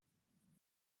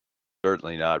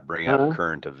certainly not bring up Huh?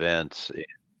 current events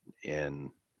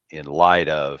in in light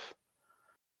of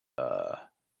uh,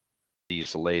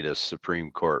 these latest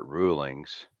Supreme Court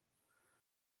rulings.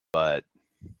 But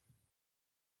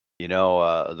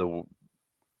the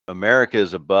America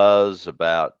is abuzz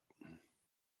about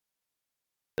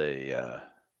the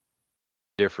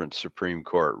different Supreme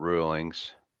Court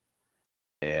rulings,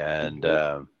 and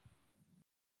Hmm.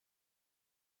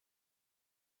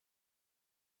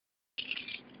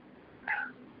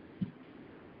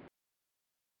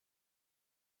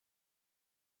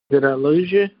 Did I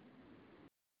lose you?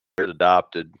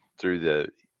 adopted through the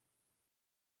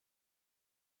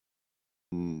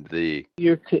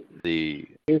You're the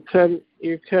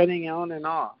you're cutting on and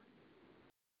off.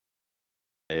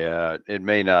 yeah, it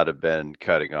may not have been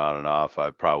cutting on and off.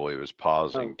 I probably was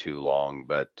pausing Oh, too long,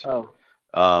 but oh,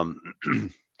 um,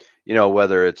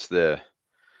 whether it's the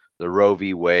Roe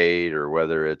v. Wade or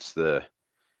whether it's the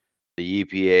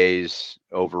EPA's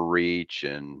overreach,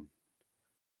 and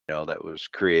that was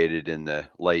created in the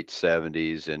late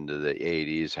 70s into the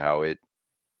 80s, how it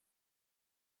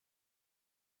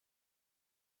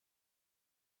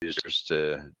used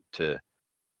to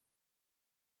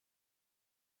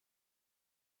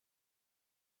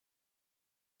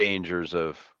dangers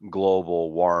of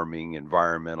global warming,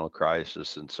 environmental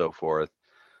crisis, and so forth.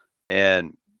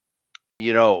 And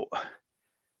you know,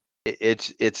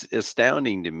 it's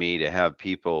astounding to me to have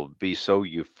people be so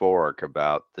euphoric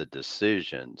about the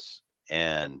decisions.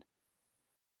 And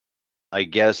I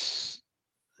guess,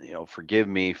 forgive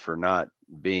me for not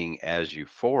being as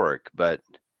euphoric, but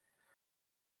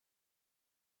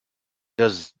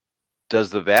does does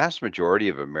the vast majority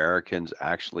of Americans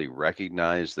actually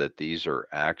recognize that these are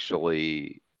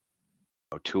actually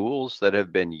tools that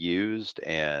have been used,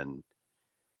 and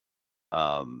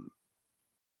um,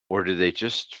 or do they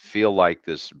just feel like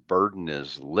this burden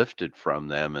is lifted from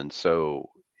them, and so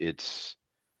it's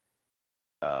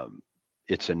um,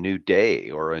 it's a new day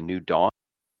or a new dawn?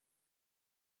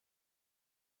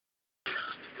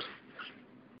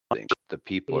 The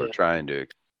people are yeah. trying to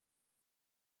accept.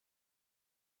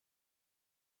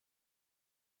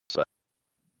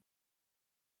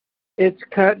 It's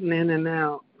cutting in and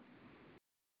out,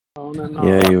 on and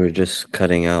Yeah, off. you were just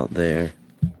cutting out there.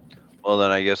 Well,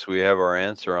 then I guess we have our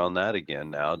answer on that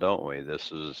again now, don't we? This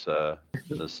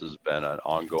has been an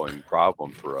ongoing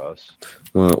problem for us.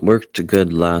 Well, it worked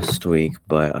good last week,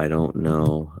 but I don't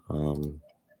know.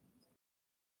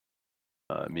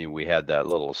 I mean, we had that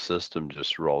little system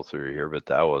just roll through here, but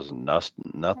that wasn't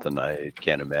nothing. I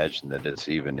can't imagine that it's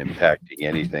even impacting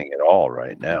anything at all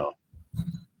right now.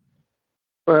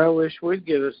 Well, I wish we'd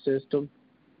get a system.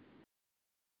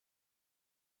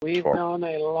 We've For gone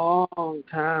a long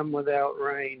time without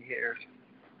rain here,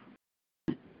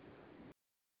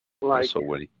 like so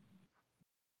what?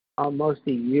 almost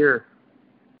a year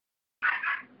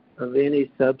of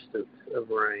any substance of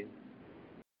rain.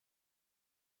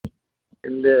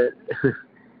 And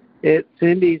at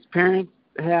Cindy's parents'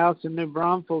 house in New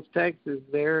Braunfels, Texas,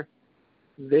 they're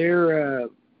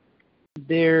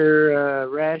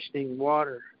rationing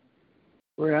water.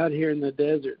 We're out here in the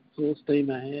desert, full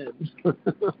steam ahead.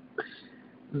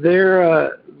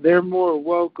 They're more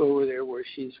woke over there where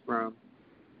she's from.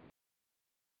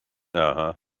 Uh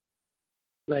huh.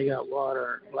 They got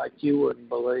water like you wouldn't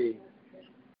believe,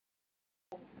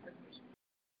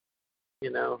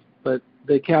 But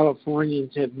the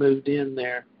Californians have moved in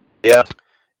there. Yeah,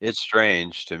 it's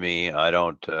strange to me. I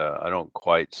don't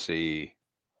quite see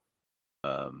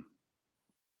um,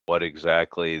 what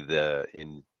exactly the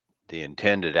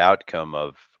intended outcome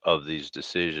of these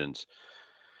decisions.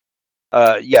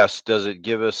 Yes, does it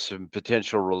give us some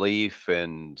potential relief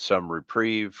and some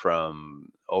reprieve from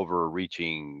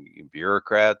overreaching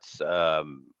bureaucrats?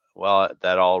 Well,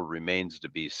 that all remains to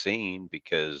be seen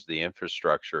because the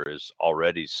infrastructure is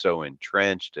already so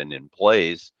entrenched and in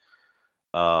place.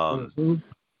 Um, Hmm.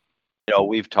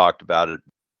 we've talked about it.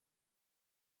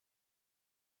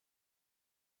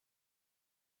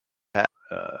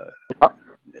 Uh,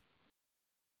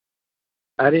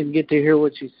 I didn't get to hear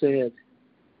what you said.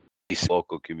 these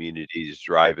local communities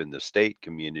driving the state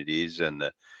communities, and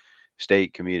the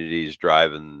state communities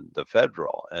driving the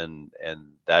federal, and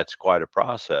that's quite a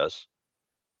process.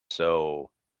 So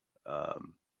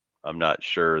um, I'm not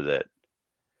sure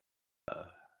uh,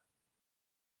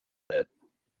 that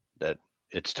that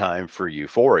it's time for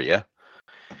euphoria,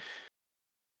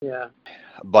 Yeah,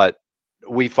 but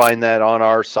we find that on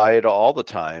our side all the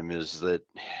time is that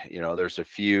there's a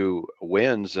few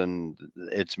wins, and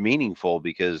it's meaningful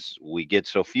because we get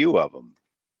so few of them.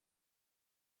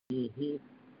 hmm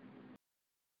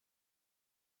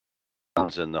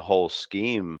in the whole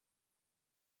scheme.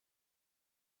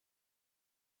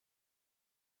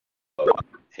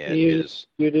 And you're just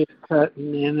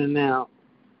cutting in and out.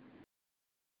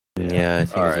 Yeah, I think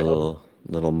it's right. a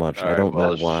little much. All I right, don't know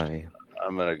well, why.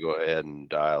 I'm gonna go ahead and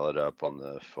dial it up on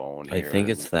the phone here. I think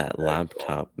it's that There you go.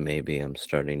 laptop. Maybe I'm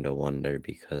starting to wonder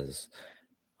because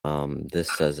this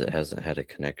says it hasn't had a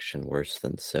connection worse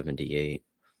than 78.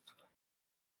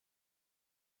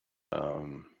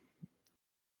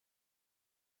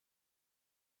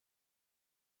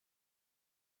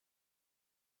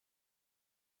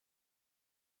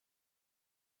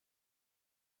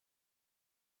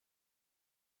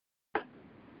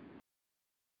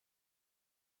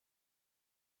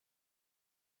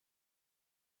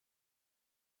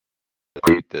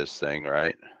 Delete this thing,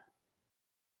 right?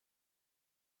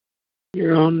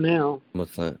 You're on now.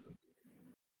 What's that?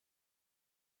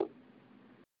 I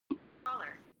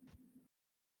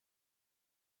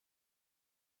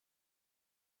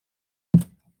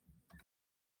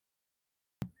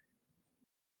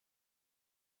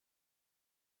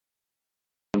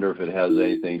wonder if it has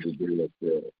anything to do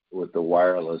with the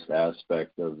wireless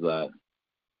aspect of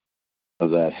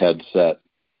that headset.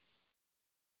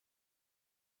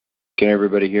 Can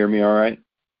everybody hear me all right?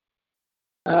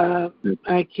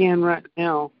 I can right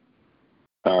now.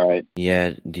 All right.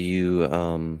 Yeah, do you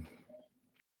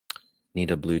need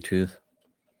a Bluetooth?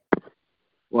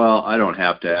 Well, I don't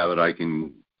have to have it. I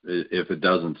can, if it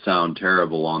doesn't sound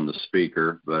terrible on the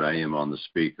speaker, but I am on the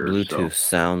speaker. Bluetooth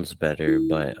sounds better,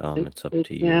 but it's up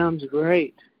to you. It sounds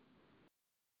great.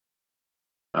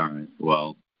 All right.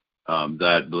 Well,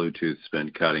 that Bluetooth's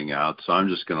been cutting out, so I'm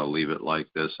just going to leave it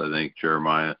like this, I think,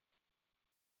 Jeremiah.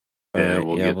 All And right,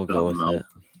 we'll go with it.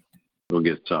 We'll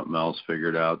get something else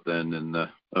figured out then in the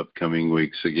upcoming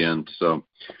weeks again. So,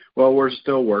 well, we're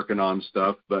still working on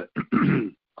stuff, but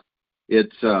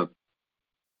it's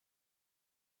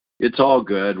all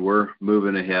good. We're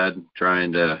moving ahead,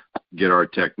 trying to get our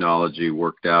technology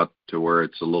worked out to where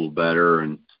it's a little better,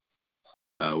 and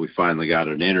we finally got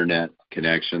an internet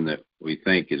connection that we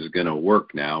think is going to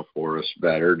work now for us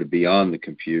better to be on the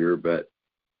computer, but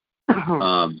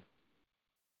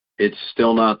it's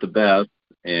still not the best,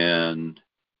 and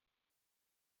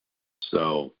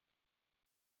so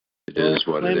it is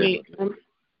what it is.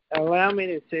 Allow me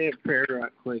to say a prayer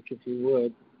right quick, if you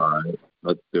would. All right,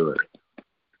 let's do it.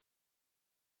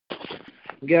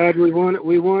 God, we want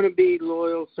to be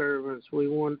loyal servants. We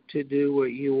want to do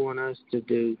what you want us to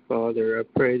do, Father. I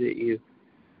pray that you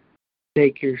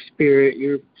take your spirit,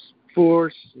 your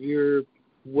force, your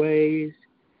ways,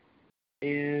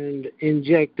 and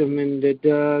inject them into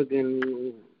Doug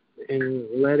and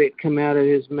let it come out of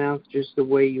his mouth just the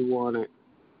way you want it,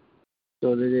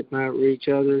 so that it might reach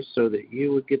others, so that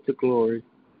you would get the glory.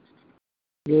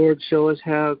 Lord, show us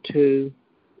how to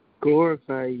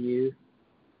glorify you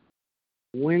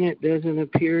when it doesn't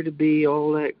appear to be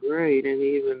all that great and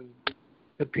even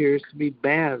appears to be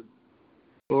bad.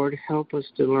 Lord, help us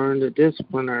to learn to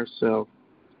discipline ourselves,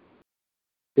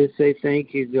 to say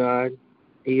thank you, God,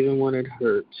 even when it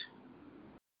hurts.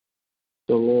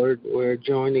 So, Lord, we're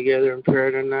joined together in prayer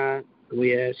tonight.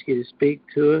 We ask you to speak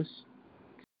to us.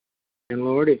 And,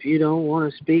 Lord, if you don't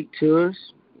want to speak to us,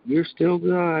 you're still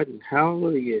God.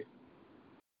 Hallelujah.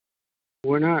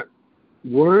 We're not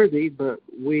worthy, but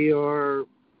we are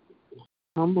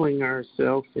humbling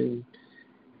ourselves and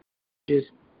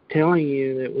just telling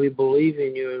you that we believe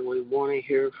in you and we want to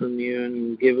hear from you,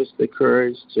 and give us the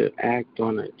courage to act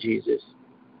on it, Jesus.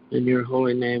 In your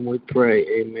holy name we pray.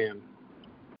 Amen.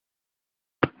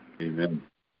 Amen.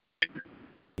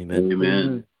 Amen.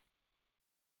 Amen.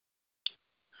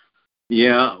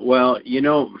 Yeah, well,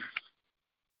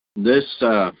 this,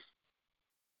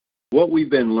 what we've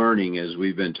been learning as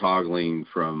we've been toggling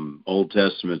from Old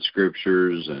Testament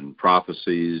scriptures and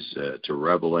prophecies to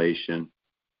Revelation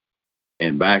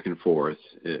and back and forth,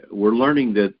 we're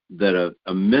learning that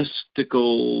a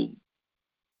mystical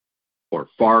or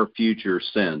far future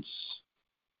sense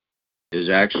is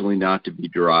actually not to be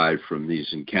derived from these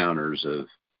encounters of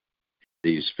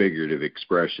these figurative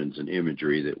expressions and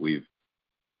imagery that we've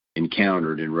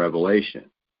encountered in Revelation.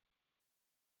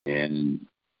 And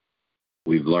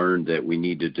we've learned that we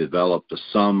need to develop the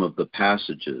sum of the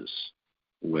passages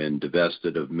when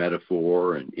divested of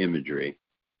metaphor and imagery,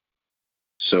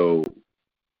 so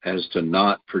as to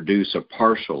not produce a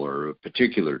partial or a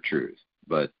particular truth,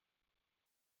 but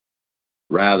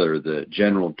rather the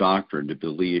general doctrine to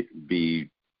be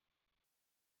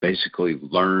basically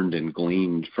learned and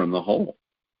gleaned from the whole.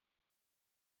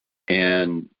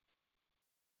 And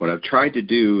what I've tried to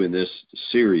do in this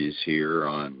series here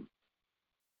on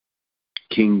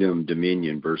kingdom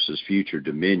dominion versus future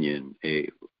dominion, a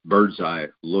bird's eye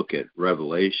look at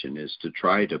Revelation is to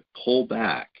try to pull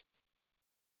back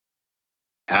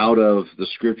out of the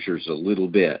scriptures a little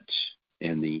bit,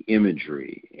 and the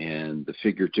imagery and the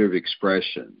figurative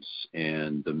expressions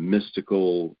and the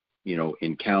mystical,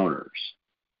 encounters,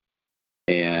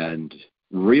 and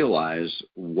realize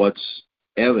what's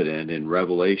evident in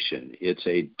Revelation. It's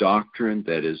a doctrine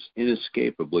that is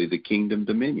inescapably the kingdom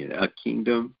dominion, a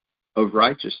kingdom of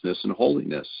righteousness and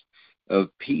holiness, of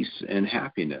peace and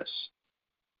happiness.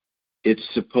 It's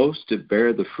supposed to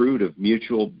bear the fruit of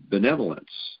mutual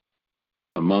benevolence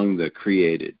among the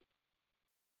created,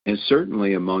 and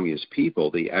certainly among his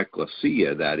people, the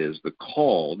ecclesia, that is, the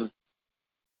called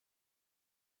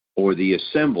or the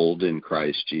assembled in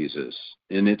Christ Jesus.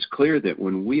 And it's clear that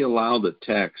when we allow the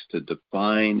text to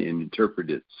define and interpret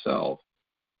itself,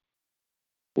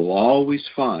 we'll always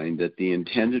find that the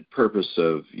intended purpose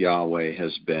of Yahweh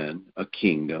has been a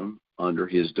kingdom under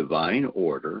his divine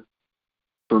order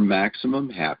for maximum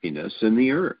happiness in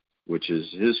the earth, which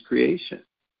is his creation.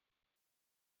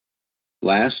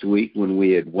 Last week, when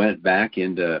we had went back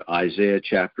into Isaiah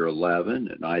chapter 11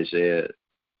 and Isaiah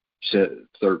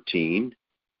 13,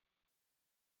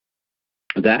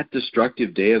 that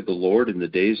destructive day of the Lord and the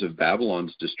days of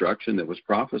Babylon's destruction that was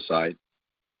prophesied,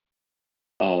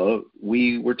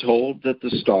 we were told that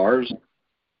the stars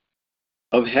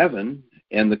of heaven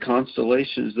and the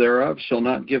constellations thereof shall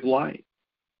not give light,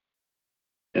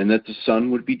 and that the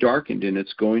sun would be darkened in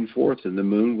its going forth, and the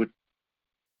moon would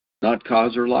not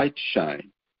cause her light to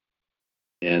shine.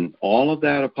 And all of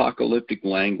that apocalyptic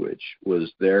language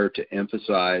was there to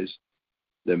emphasize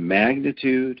the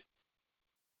magnitude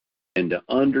and to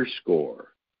underscore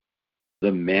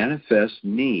the manifest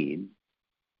need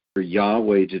for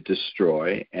Yahweh to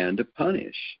destroy and to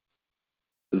punish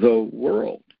the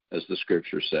world, as the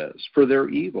scripture says, for their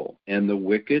evil, and the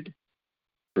wicked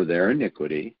for their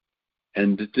iniquity,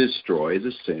 and to destroy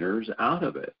the sinners out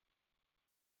of it.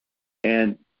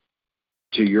 And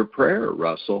to your prayer,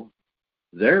 Russell,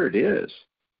 there it is.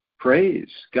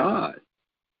 Praise God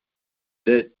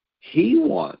that he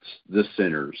wants the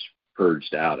sinners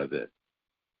purged out of it.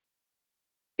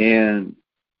 And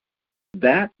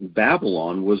that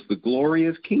Babylon was the glory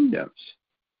of kingdoms.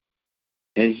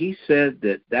 And he said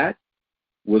that that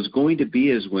was going to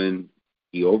be as when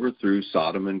he overthrew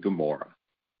Sodom and Gomorrah.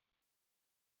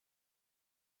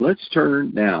 Let's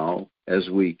turn now as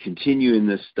we continue in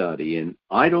this study, and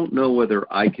I don't know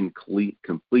whether I can complete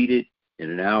it in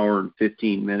an hour and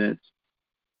 15 minutes,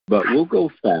 but we'll go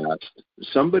fast.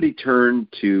 Somebody turn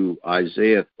to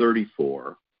Isaiah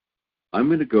 34. I'm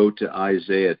going to go to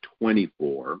Isaiah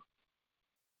 24.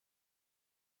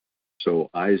 So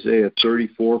Isaiah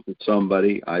 34 for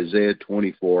somebody, Isaiah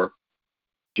 24.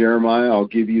 Jeremiah, I'll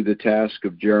give you the task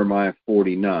of Jeremiah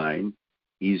 49.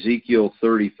 Ezekiel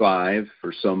 35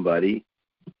 for somebody,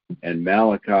 and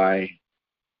Malachi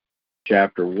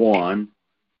chapter 1.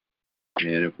 And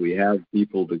if we have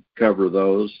people to cover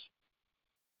those,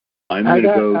 I'm going to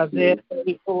go Isaiah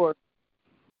 34.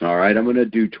 All right, I'm going to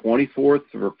do 24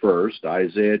 for first,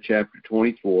 Isaiah chapter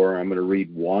 24. I'm going to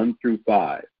read 1 through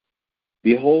 5.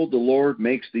 Behold, the Lord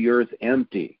makes the earth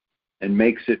empty, and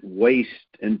makes it waste,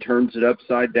 and turns it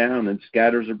upside down, and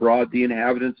scatters abroad the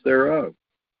inhabitants thereof.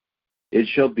 It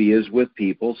shall be as with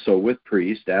people, so with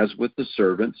priest, as with the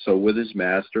servant, so with his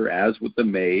master, as with the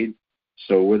maid,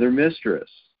 so with her mistress,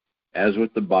 as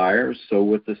with the buyer, so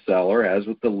with the seller, as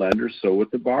with the lender, so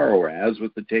with the borrower, as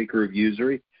with the taker of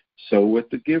usury, so with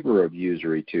the giver of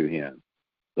usury to him.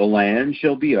 The land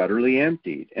shall be utterly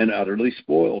emptied and utterly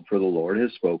spoiled, for the Lord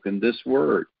has spoken this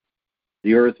word.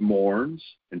 The earth mourns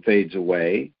and fades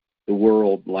away. The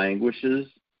world languishes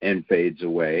and fades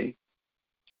away.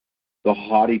 The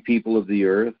haughty people of the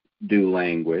earth do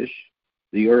languish.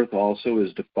 The earth also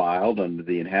is defiled under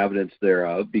the inhabitants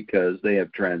thereof, because they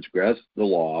have transgressed the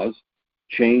laws,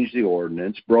 changed the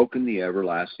ordinance, broken the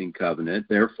everlasting covenant.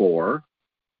 Therefore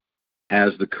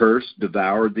has the curse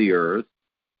devoured the earth,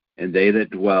 and they that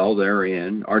dwell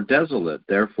therein are desolate.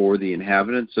 Therefore the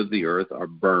inhabitants of the earth are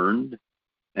burned,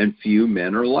 and few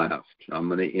men are left. I'm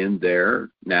going to end there.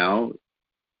 Now,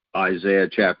 Isaiah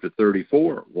chapter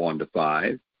 34, 1 to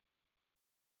 5.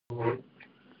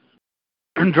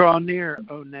 Draw near,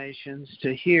 O nations,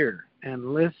 to hear,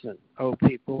 and listen, O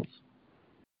peoples.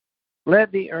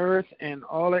 Let the earth and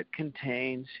all it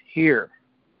contains hear,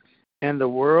 and the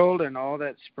world and all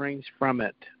that springs from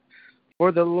it.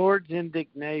 For the Lord's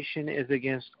indignation is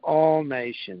against all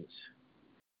nations,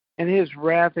 and his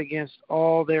wrath against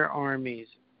all their armies.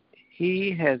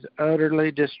 He has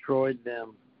utterly destroyed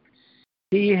them.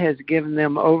 He has given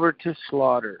them over to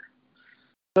slaughter.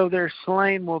 So their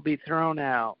slain will be thrown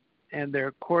out, and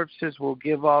their corpses will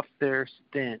give off their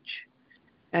stench,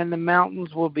 and the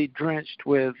mountains will be drenched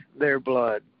with their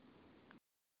blood.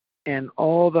 And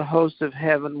all the hosts of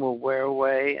heaven will wear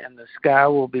away, and the sky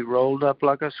will be rolled up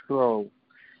like a scroll.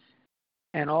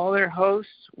 And all their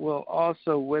hosts will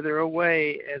also wither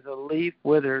away as a leaf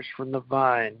withers from the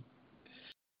vine,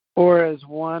 or as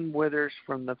one withers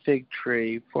from the fig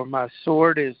tree. For my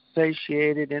sword is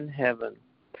satiated in heaven.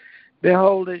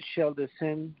 Behold, it shall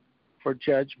descend for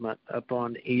judgment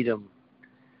upon Edom,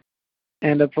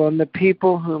 and upon the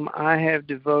people whom I have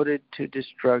devoted to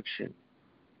destruction.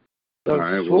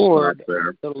 The sword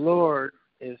of the Lord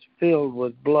is filled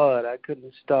with blood. I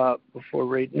couldn't stop before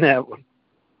reading that one.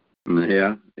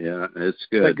 Yeah, it's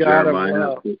good. The God of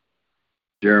love.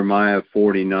 Jeremiah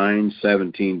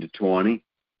 49:17-20.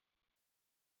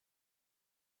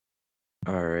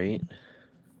 All right.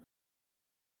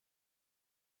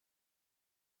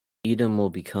 Edom will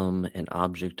become an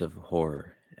object of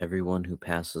horror. Everyone who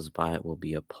passes by it will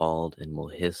be appalled and will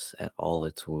hiss at all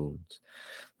its wounds,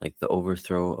 like the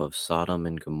overthrow of Sodom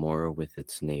and Gomorrah with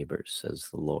its neighbors, says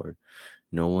the Lord.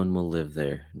 No one will live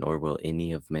there, nor will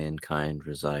any of mankind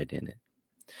reside in it.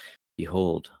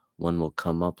 Behold, one will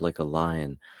come up like a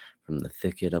lion from the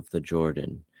thicket of the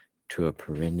Jordan to a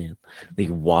perennially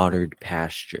watered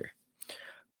pasture.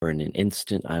 For in an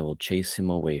instant I will chase him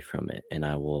away from it, and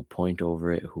I will appoint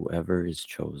over it whoever is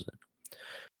chosen.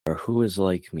 For who is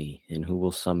like me, and who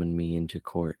will summon me into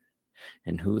court?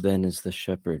 And who then is the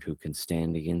shepherd who can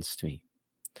stand against me?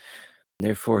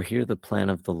 Therefore hear the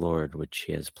plan of the Lord, which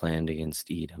he has planned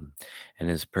against Edom, and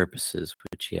his purposes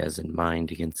which he has in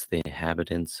mind against the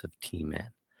inhabitants of Teman.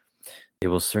 They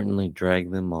will certainly drag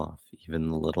them off,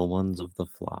 even the little ones of the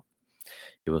flock.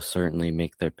 He will certainly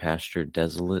make their pasture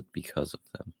desolate because of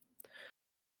them.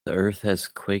 The earth has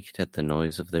quaked at the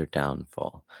noise of their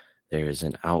downfall. There is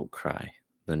an outcry.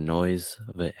 The noise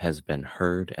of it has been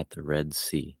heard at the Red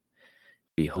Sea.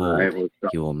 Behold,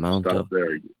 he will mount up.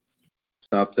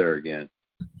 Stop there again.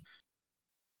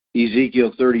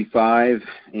 Ezekiel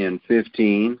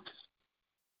 35:15.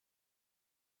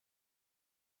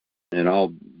 And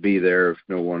I'll be there if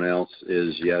no one else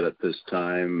is yet at this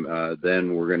time.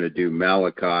 Then we're going to do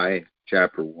Malachi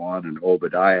chapter 1 and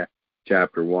Obadiah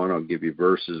chapter 1. I'll give you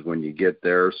verses when you get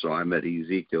there. So I'm at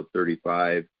Ezekiel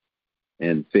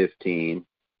 35:15.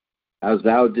 As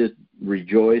thou didst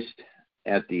rejoice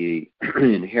at the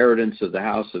inheritance of the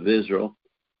house of Israel,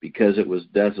 because it was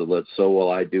desolate, so will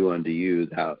I do unto you.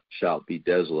 Thou shalt be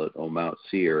desolate, O Mount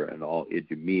Seir, and all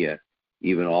Idumea,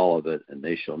 even all of it, and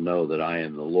they shall know that I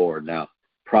am the Lord. Now,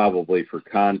 probably for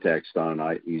context on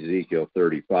Ezekiel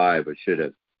 35, I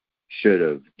should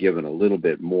have given a little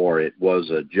bit more. It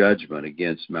was a judgment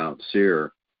against Mount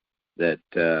Seir that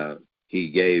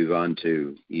he gave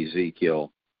unto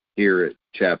Ezekiel here at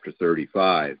chapter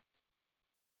 35.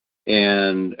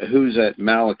 And who's at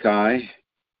Malachi?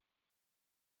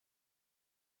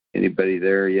 Anybody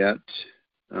there yet?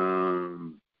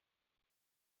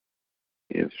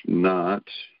 If not,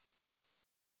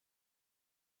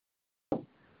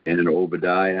 and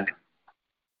Obadiah.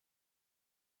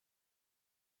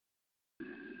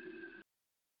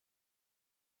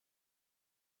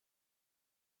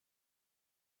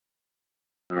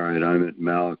 All right, I'm at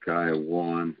Malachi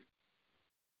 1.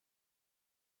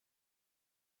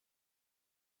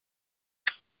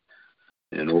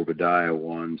 And Obadiah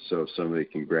 1, so if somebody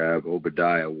can grab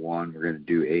Obadiah 1, we're going to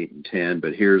do 8 and 10.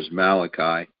 But here's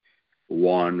Malachi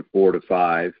 1,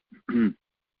 4-5.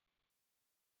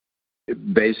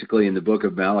 Basically, in the book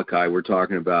of Malachi, we're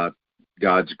talking about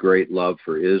God's great love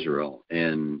for Israel.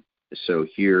 And so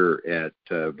here at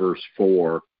verse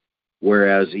 4,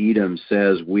 whereas Edom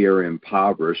says, we are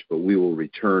impoverished, but we will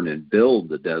return and build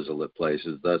the desolate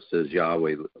places, thus says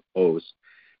Yahweh of hosts.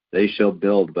 They shall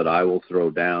build, but I will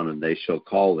throw down, and they shall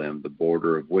call them the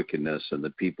border of wickedness, and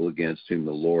the people against whom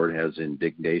the Lord has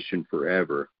indignation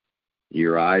forever.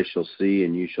 Your eyes shall see,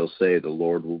 and you shall say, the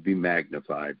Lord will be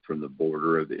magnified from the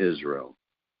border of Israel.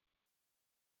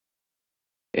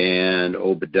 And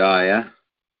Obadiah,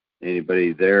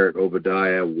 anybody there at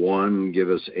Obadiah 1, give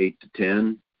us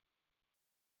 8-10.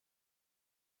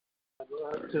 I'd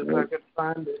love to if I could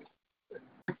find it.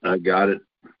 I got it.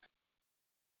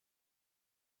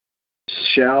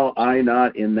 Shall I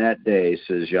not in that day,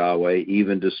 says Yahweh,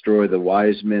 even destroy the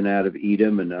wise men out of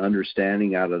Edom and the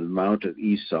understanding out of the mount of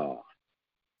Esau?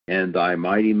 And thy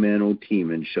mighty men, O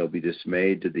Teman, shall be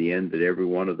dismayed to the end that every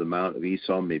one of the mount of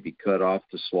Esau may be cut off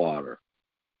to slaughter.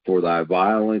 For thy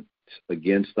violence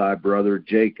against thy brother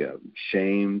Jacob,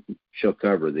 shame shall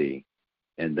cover thee,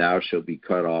 and thou shalt be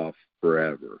cut off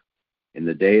forever. In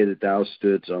the day that thou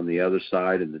stoodst on the other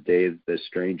side, in the day that the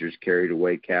strangers carried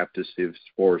away captive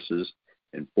forces,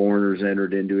 and foreigners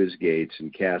entered into his gates,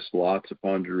 and cast lots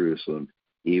upon Jerusalem,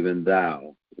 even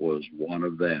thou was one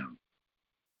of them.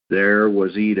 There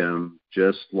was Edom,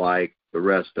 just like the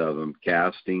rest of them,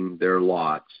 casting their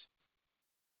lots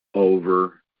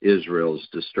over Israel's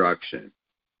destruction.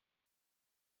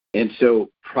 And so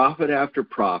prophet after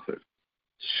prophet,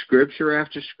 scripture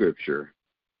after scripture,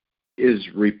 is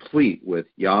replete with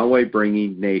Yahweh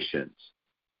bringing nations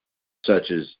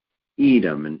such as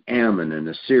Edom and Ammon and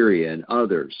Assyria and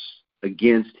others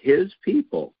against his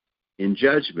people in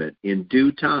judgment in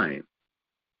due time,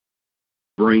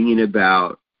 bringing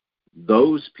about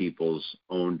those people's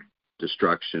own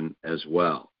destruction as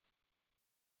well.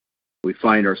 We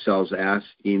find ourselves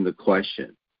asking the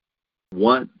question,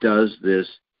 what does this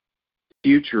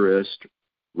futurist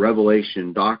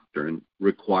revelation doctrine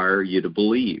require you to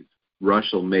believe?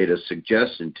 Russell made a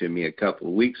suggestion to me a couple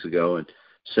of weeks ago and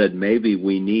said maybe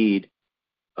we need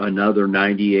another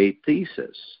 98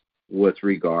 thesis with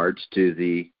regards to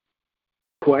the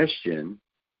question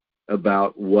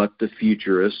about what the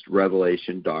futurist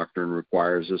revelation doctrine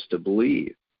requires us to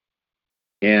believe.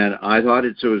 And I thought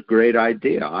it's a great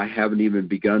idea. I haven't even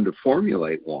begun to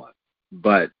formulate one.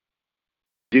 But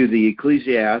do the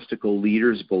ecclesiastical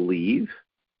leaders believe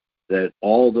that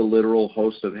all the literal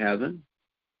host of heaven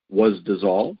was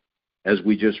dissolved, as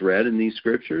we just read in these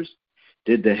scriptures?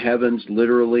 Did the heavens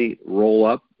literally roll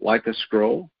up like a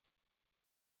scroll?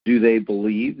 Do they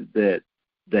believe that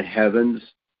the heavens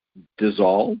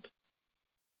dissolved?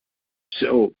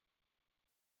 So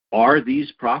are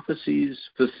these prophecies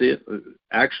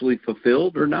actually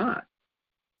fulfilled or not?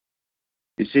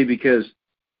 You see, because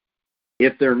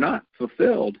if they're not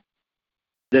fulfilled,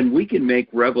 then we can make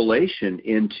revelation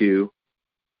into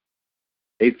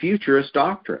a futurist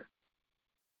doctrine.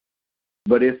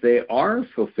 But if they are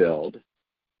fulfilled,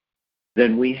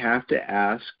 then we have to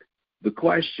ask the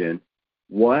question,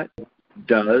 what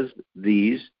does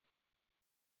these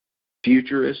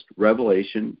futurist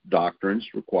revelation doctrines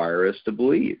require us to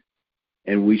believe?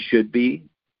 And we should be,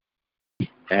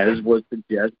 as was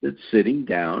suggested, sitting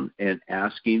down and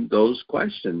asking those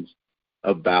questions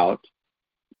about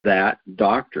that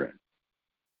doctrine.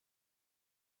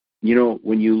 You know,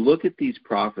 when you look at these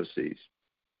prophecies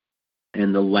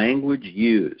and the language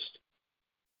used,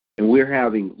 and we're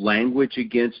having language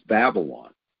against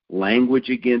Babylon, language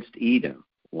against Edom,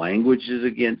 languages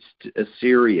against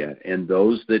Assyria, and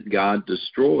those that God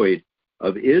destroyed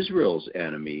of Israel's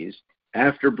enemies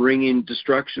after bringing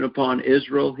destruction upon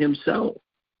Israel himself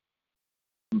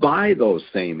by those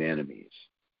same enemies.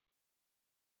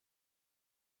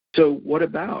 So what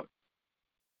about,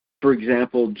 for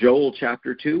example, Joel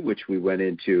chapter 2, which we went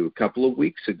into a couple of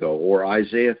weeks ago, or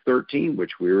Isaiah 13,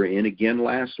 which we were in again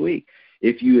last week?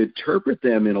 If you interpret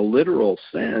them in a literal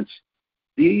sense,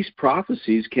 these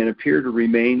prophecies can appear to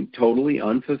remain totally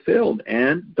unfulfilled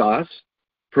and thus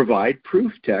provide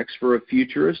proof text for a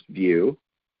futurist view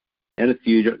and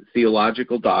a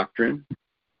theological doctrine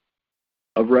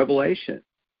of revelation.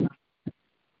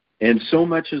 And so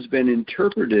much has been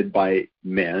interpreted by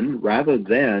men rather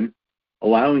than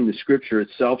allowing the scripture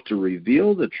itself to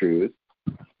reveal the truth.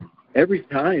 Every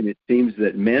time it seems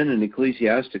that men and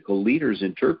ecclesiastical leaders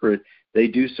interpret, they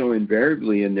do so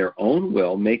invariably in their own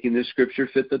will, making the scripture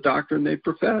fit the doctrine they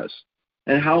profess.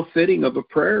 And how fitting of a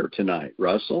prayer tonight,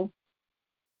 Russell.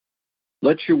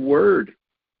 Let your word,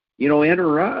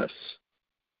 enter us.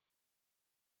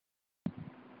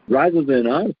 Rather than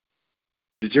us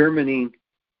determining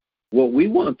what we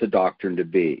want the doctrine to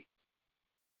be.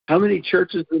 How many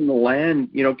churches in the land,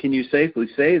 can you safely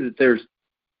say that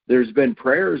there's been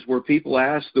prayers where people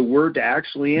ask the word to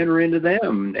actually enter into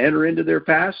them, enter into their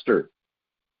pastor?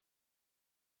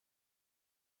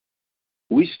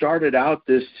 We started out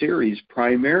this series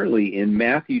primarily in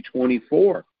Matthew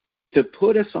 24 to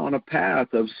put us on a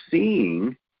path of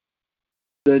seeing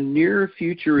the near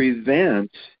future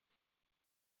events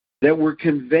that were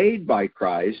conveyed by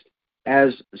Christ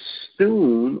as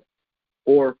soon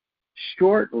or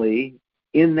shortly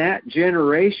in that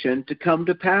generation to come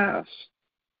to pass.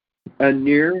 A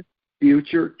near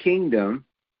future kingdom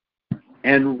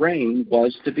and reign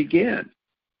was to begin.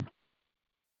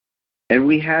 And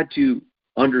we had to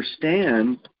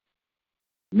understand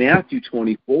Matthew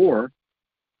 24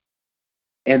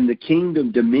 and the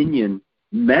kingdom dominion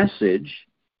message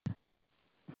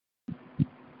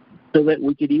so that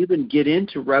we could even get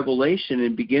into Revelation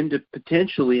and begin to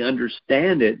potentially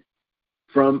understand it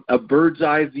from a bird's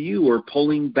eye view, or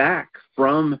pulling back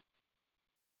from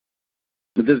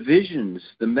the visions,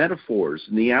 the metaphors,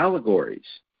 and the allegories.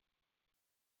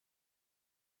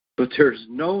 But there's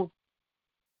no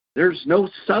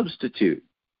substitute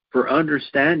for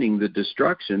understanding the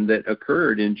destruction that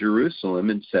occurred in Jerusalem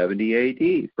in 70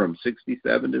 AD, from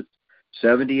 67 to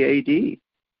 70 AD.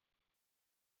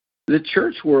 The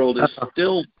church world is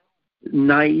still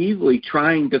naively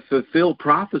trying to fulfill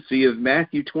prophecy of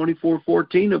Matthew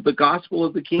 24:14 of the gospel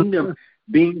of the kingdom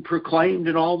being proclaimed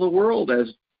in all the world,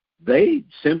 as they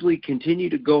simply continue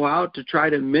to go out to try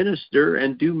to minister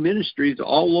and do ministries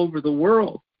all over the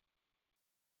world.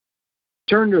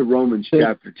 Turn to Romans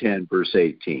chapter 10, verse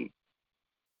 18.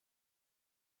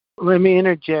 Let me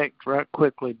interject right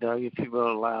quickly, Doug, if you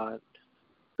will allow it.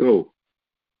 Go.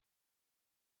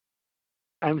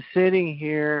 I'm sitting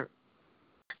here,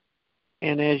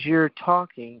 and as you're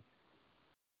talking,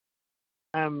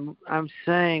 I'm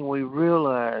saying we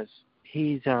realize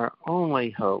He's our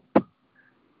only hope.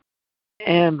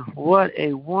 And what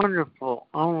a wonderful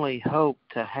only hope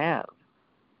to have.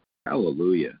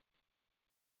 Hallelujah.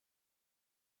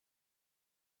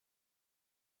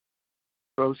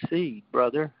 Proceed,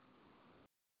 brother.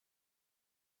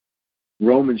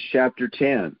 Romans chapter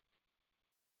 10.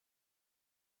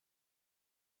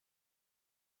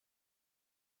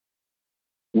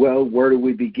 Well, where do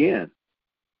we begin?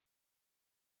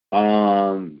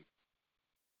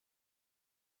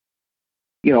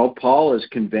 Paul is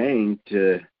conveying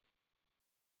to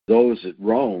those at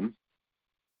Rome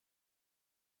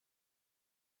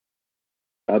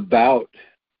about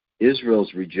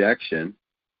Israel's rejection,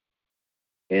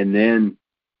 and then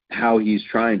how he's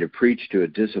trying to preach to a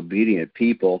disobedient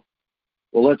people.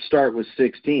 Well, let's start with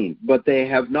 16. But they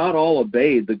have not all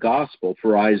obeyed the gospel,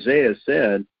 for Isaiah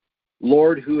said,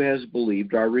 Lord, who has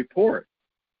believed our report?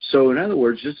 So in other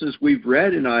words, just as we've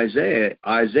read in Isaiah,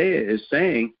 Isaiah is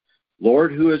saying,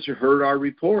 Lord, who has heard our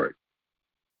report?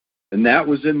 And that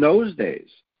was in those days.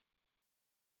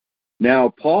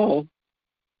 Now, Paul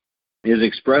is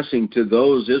expressing to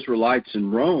those Israelites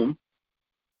in Rome,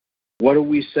 what do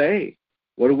we say?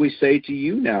 What do we say to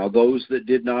you now, those that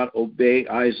did not obey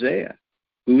Isaiah?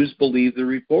 Who's believed the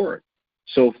report?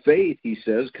 So faith, he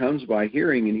says, comes by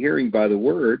hearing, and hearing by the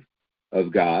word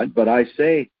of God. But I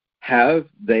say, have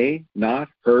they not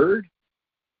heard?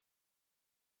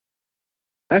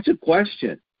 That's a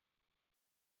question.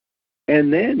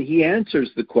 And then he answers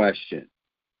the question.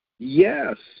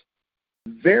 Yes,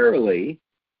 verily,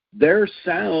 their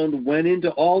sound went into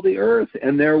all the earth,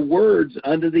 and their words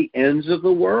unto the ends of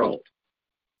the world.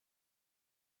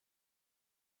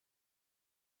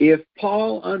 If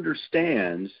Paul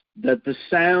understands that the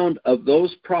sound of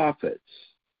those prophets,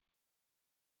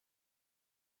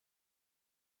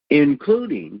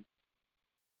 including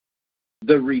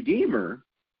the Redeemer,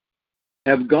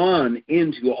 have gone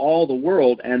into all the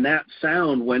world, and that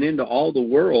sound went into all the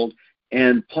world,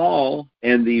 and Paul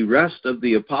and the rest of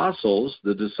the apostles,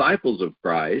 the disciples of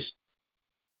Christ,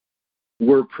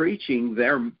 were preaching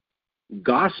their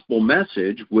gospel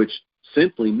message, which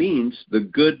simply means the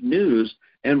good news.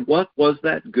 And what was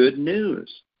that good news?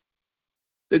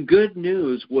 The good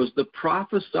news was the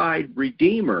prophesied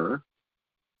Redeemer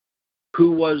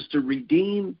who was to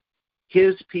redeem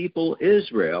his people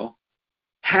Israel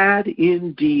had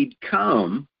indeed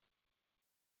come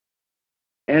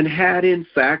and had in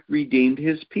fact redeemed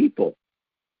his people.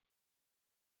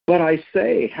 But I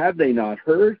say, have they not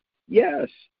heard? Yes.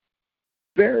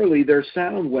 Verily their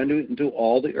sound went into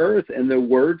all the earth, and their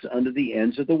words unto the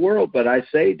ends of the world. But I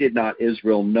say, did not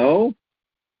Israel know?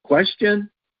 Question.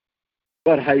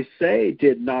 But I say,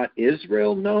 did not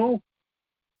Israel know?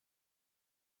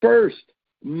 First,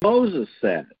 Moses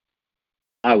said,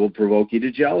 I will provoke you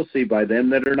to jealousy by them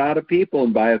that are not a people,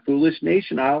 and by a foolish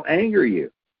nation I'll anger you.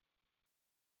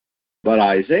 But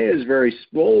Isaiah is very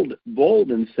bold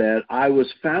and said, I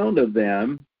was found of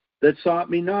them that sought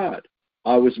me not.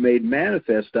 I was made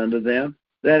manifest unto them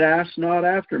that asked not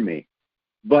after me.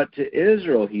 But to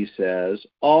Israel, he says,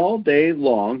 all day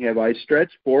long have I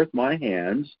stretched forth my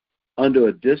hands unto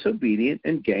a disobedient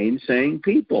and gainsaying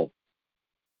people.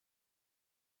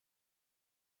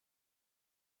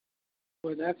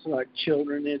 Well, that's like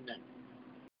children, isn't it?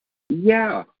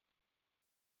 Yeah.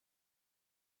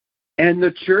 And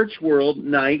the church world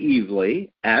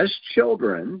naively, as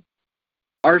children,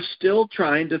 are still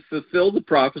trying to fulfill the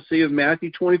prophecy of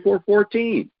Matthew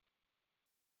 24:14.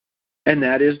 And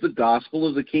that is, the gospel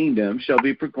of the kingdom shall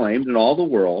be proclaimed in all the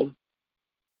world.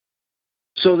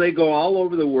 So they go all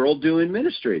over the world doing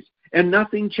ministries, and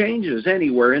nothing changes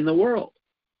anywhere in the world.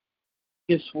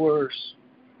 It's worse.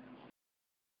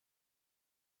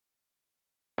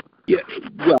 Yeah,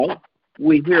 well,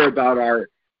 we hear about our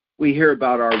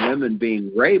women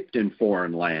being raped in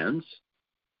foreign lands.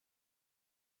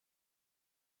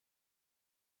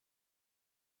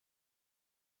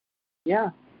 Yeah.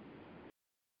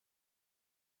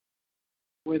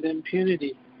 With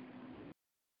impunity.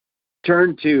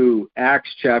 Turn to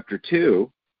Acts chapter 2.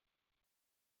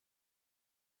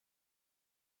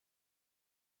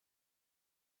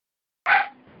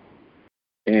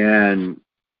 And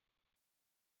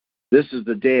this is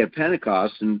the day of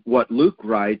Pentecost. And what Luke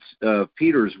writes of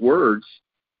Peter's words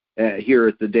here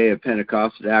at the day of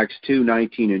Pentecost, at Acts 2,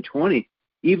 19 and 20,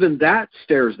 even that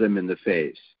stares them in the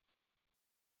face.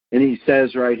 And he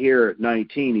says right here at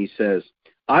 19, he says,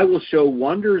 I will show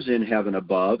wonders in heaven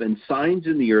above and signs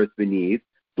in the earth beneath,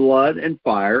 blood and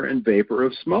fire and vapor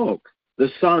of smoke. The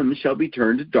sun shall be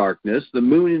turned to darkness, the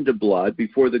moon into blood,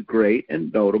 before the great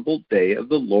and notable day of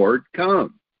the Lord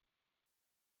come.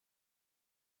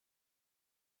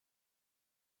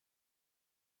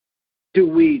 Do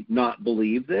we not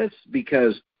believe this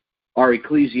because our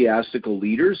ecclesiastical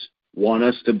leaders want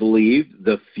us to believe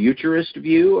the futurist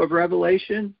view of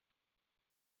Revelation?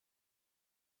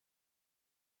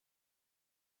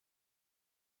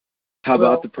 How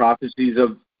about the prophecies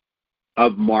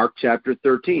of Mark chapter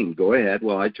 13? Go ahead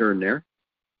while I turn there.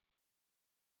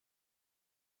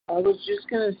 I was just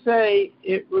going to say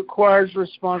it requires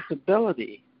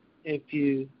responsibility. If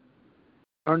you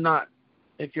are not,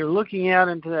 if you're looking out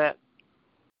into that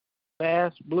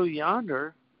vast blue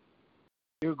yonder,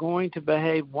 you're going to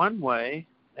behave one way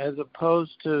as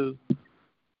opposed to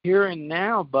here and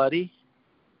now, buddy.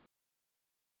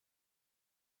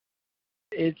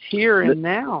 It's here and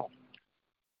now.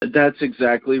 That's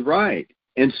exactly right.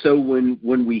 And so when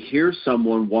we hear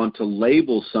someone want to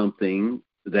label something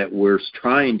that we're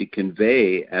trying to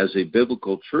convey as a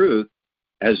biblical truth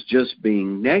as just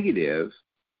being negative,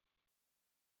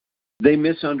 they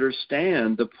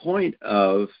misunderstand the point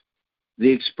of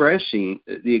the expressions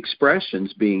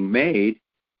being made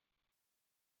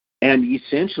and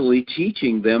essentially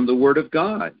teaching them the Word of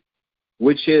God,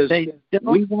 which is,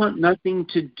 we want nothing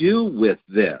to do with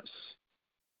this.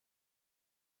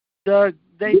 Doug,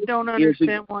 they don't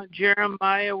understand why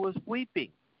Jeremiah was weeping.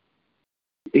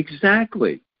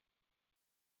 Exactly.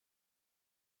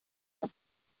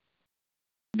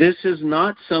 This is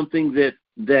not something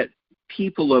that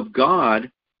people of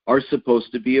God are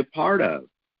supposed to be a part of.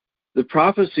 The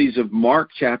prophecies of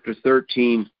Mark chapter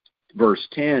 13, verse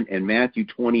 10, and Matthew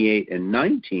 28 and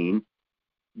 19,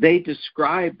 they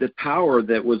describe the power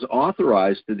that was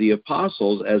authorized to the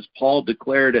apostles as Paul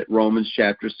declared at Romans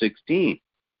chapter 16.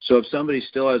 So if somebody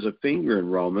still has a finger in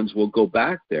Romans, we'll go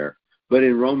back there. But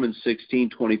in Romans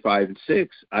 16, 25 and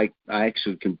 6, I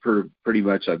actually can pretty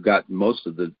much, I've got most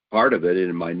of the part of it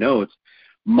in my notes.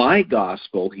 My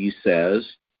gospel, he says,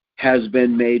 has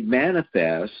been made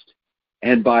manifest,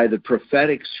 and by the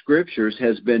prophetic scriptures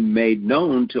has been made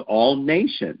known to all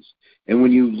nations. And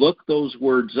when you look those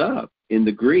words up in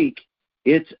the Greek,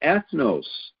 it's ethnos.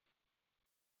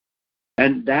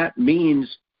 And that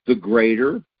means the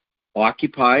greater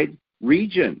occupied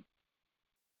region.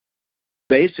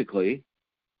 Basically,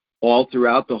 all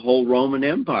throughout the whole Roman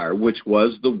Empire, which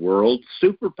was the world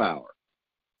superpower.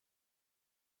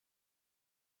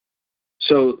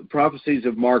 So prophecies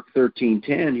of Mark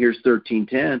 13:10, here's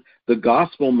 13:10, the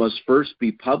gospel must first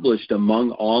be published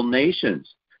among all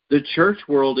nations. The church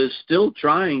world is still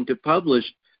trying to publish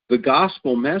the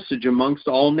gospel message amongst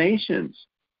all nations.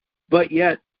 But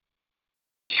yet,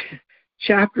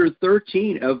 chapter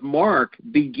 13 of Mark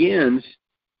begins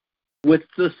with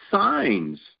the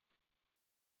signs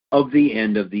of the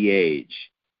end of the age.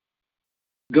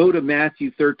 Go to Matthew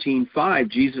 13:5.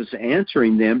 Jesus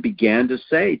answering them began to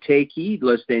say, take heed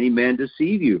lest any man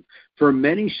deceive you. For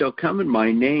many shall come in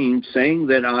my name, saying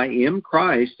that I am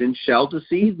Christ, and shall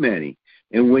deceive many.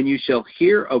 And when you shall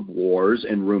hear of wars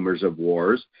and rumors of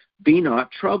wars, be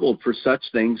not troubled, for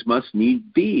such things must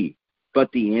need be.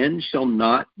 But the end shall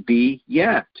not be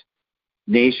yet.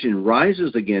 Nation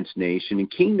rises against nation,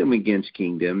 and kingdom against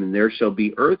kingdom, and there shall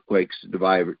be earthquakes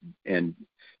and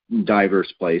diverse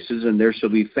places, and there shall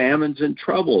be famines and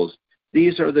troubles.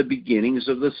 These are the beginnings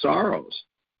of the sorrows.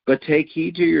 But take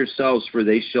heed to yourselves, for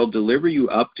they shall deliver you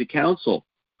up to council.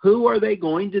 Who are they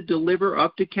going to deliver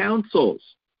up to councils?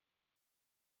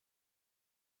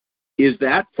 Is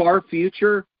that far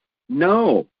future?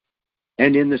 No.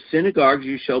 And in the synagogues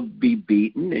you shall be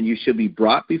beaten, and you shall be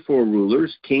brought before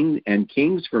rulers,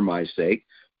 kings for my sake,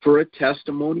 for a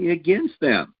testimony against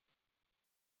them.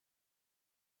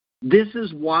 This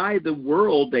is why the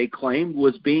world, they claimed,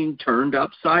 was being turned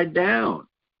upside down.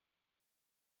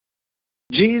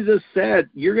 Jesus said,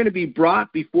 you're going to be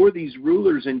brought before these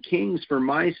rulers and kings for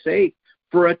my sake,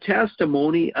 for a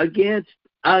testimony against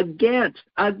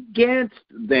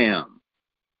them.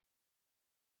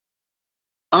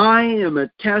 I am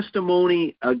a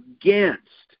testimony against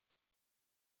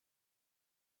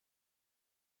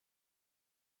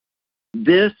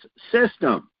this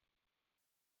system.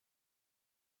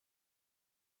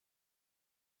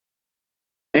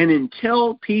 And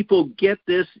until people get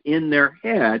this in their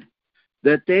head,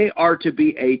 that they are to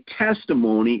be a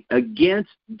testimony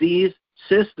against these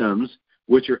systems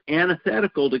which are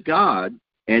antithetical to God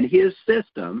and His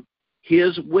system,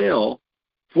 His will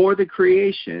for the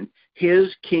creation,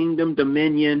 His kingdom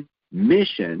dominion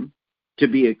mission to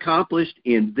be accomplished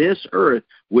in this earth,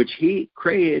 which He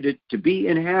created to be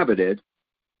inhabited,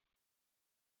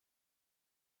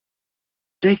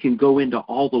 they can go into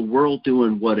all the world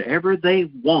doing whatever they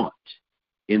want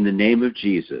in the name of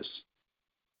Jesus.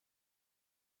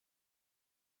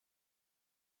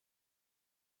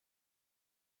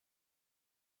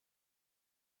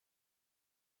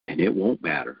 And it won't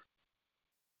matter.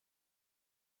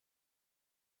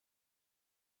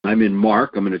 I'm in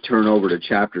Mark. I'm going to turn over to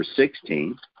chapter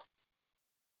 16.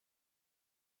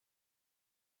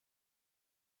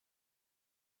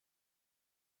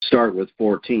 Start with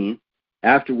 14.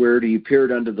 Afterward, he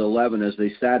appeared unto the 11 as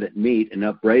they sat at meat, and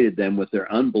upbraided them with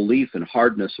their unbelief and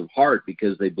hardness of heart,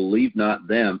 because they believed not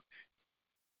them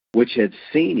which had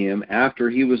seen him after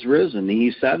he was risen. And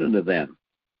he said unto them,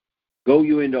 Go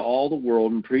you into all the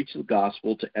world and preach the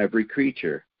gospel to every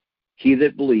creature. He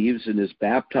that believes and is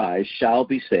baptized shall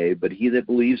be saved, but he that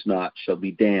believes not shall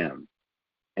be damned.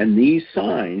 And these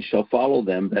signs shall follow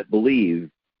them that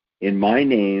believe. In my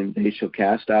name they shall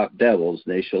cast out devils,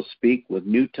 and they shall speak with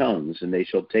new tongues, and they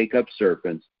shall take up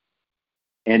serpents.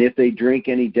 And if they drink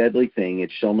any deadly thing, it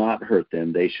shall not hurt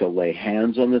them. They shall lay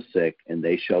hands on the sick, and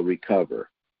they shall recover.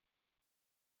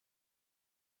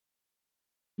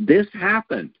 This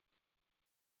happened.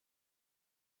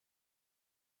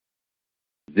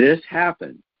 This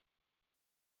happened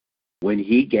when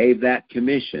he gave that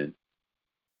commission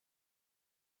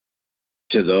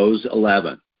to those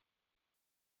 11.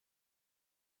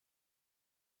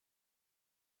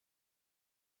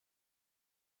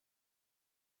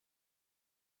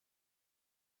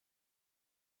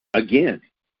 Again,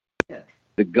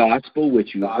 the gospel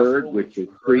which you heard, which was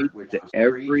preached to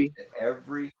every.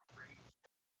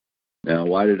 Now,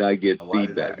 why did I get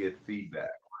feedback?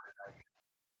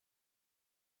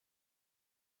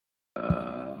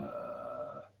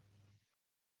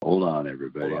 Hold on,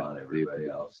 everybody.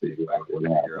 I'll figure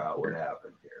out what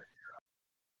happened here.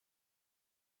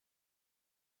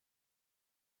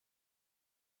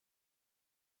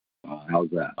 How's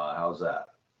that?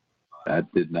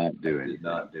 That did not do anything.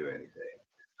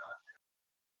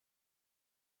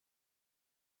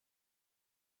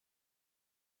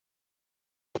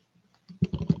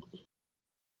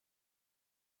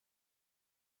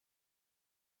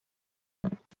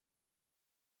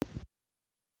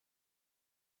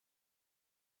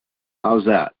 How's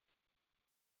that?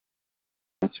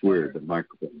 That's weird. The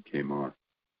microphone came on.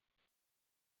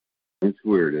 It's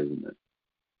weird, isn't it?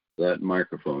 That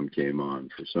microphone came on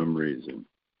for some reason.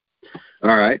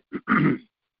 All right.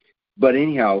 But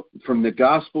anyhow, from the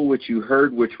gospel which you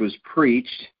heard, which was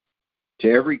preached to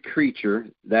every creature,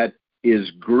 that is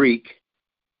Greek,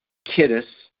 kitis,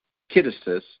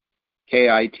 kitisis,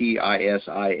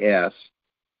 K-I-T-I-S-I-S.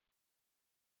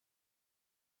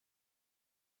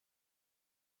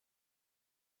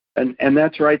 And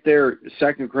that's right there,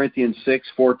 2 Corinthians 6,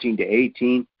 14 to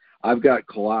 18. I've got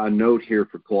a note here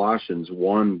for Colossians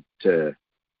 1 to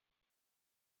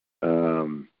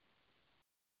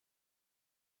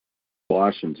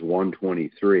Colossians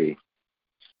 1:23.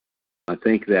 I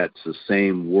think that's the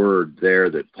same word there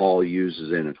that Paul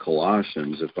uses in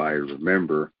Colossians, if I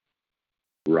remember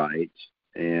right.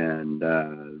 And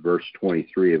verse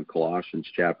 23 of Colossians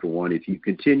chapter 1, if you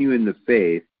continue in the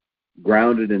faith,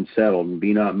 grounded and settled, and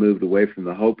be not moved away from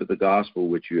the hope of the gospel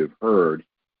which you have heard,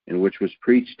 and which was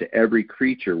preached to every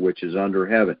creature which is under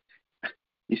heaven.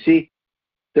 You see,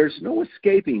 there's no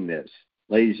escaping this,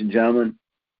 ladies and gentlemen.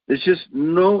 There's just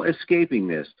no escaping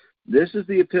this. This is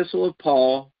the epistle of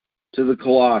Paul to the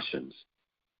Colossians.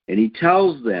 And he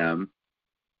tells them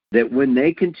that when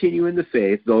they continue in the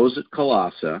faith, those at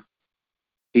Colossae,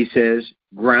 he says,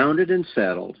 grounded and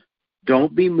settled,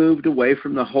 don't be moved away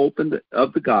from the hope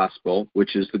of the gospel,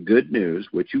 which is the good news,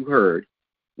 which you heard,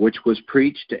 which was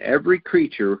preached to every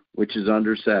creature which is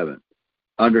under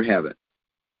heaven.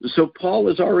 So Paul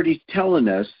is already telling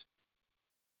us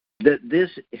that this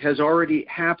has already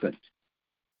happened.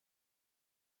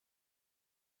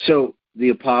 So the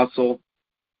apostle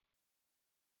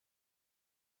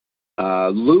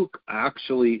Luke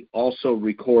actually also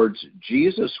records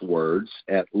Jesus' words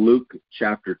at Luke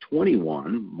chapter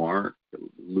 21.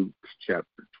 Luke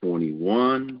chapter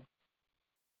 21.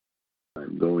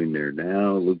 I'm going there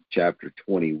now. Luke chapter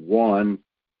 21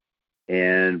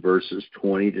 and verses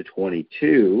 20 to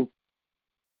 22.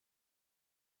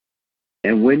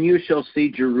 And when you shall see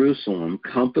Jerusalem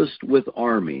compassed with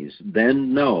armies,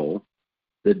 then know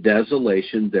the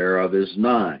desolation thereof is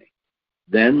nigh.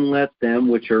 Then let them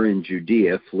which are in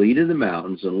Judea flee to the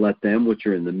mountains, and let them which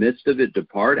are in the midst of it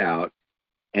depart out,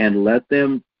 and let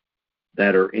them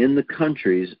that are in the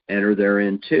countries enter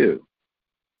therein too.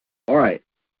 All right.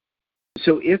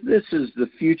 So if this is the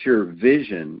future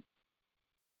vision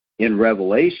in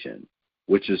Revelation,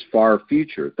 which is far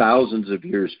future, thousands of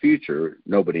years future,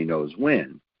 nobody knows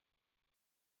when,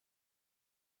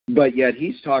 but yet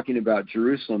he's talking about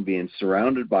Jerusalem being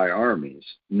surrounded by armies,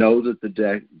 know that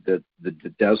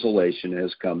the desolation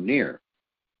has come near.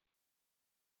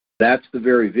 That's the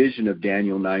very vision of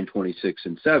Daniel 9:26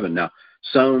 and 7. Now,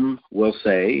 some will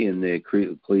say in the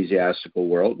ecclesiastical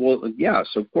world, well, yes,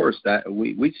 of course, that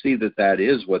we see that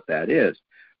is what that is.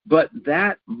 But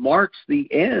that marks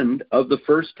the end of the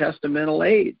first testamental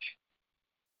age,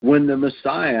 when the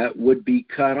Messiah would be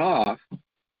cut off.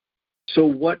 So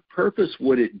what purpose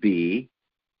would it be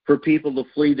for people to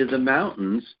flee to the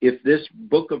mountains if this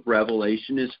book of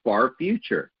Revelation is far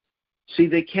future? See,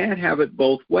 they can't have it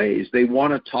both ways. They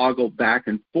want to toggle back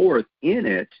and forth in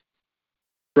it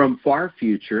from far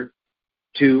future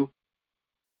to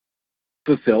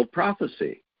fulfilled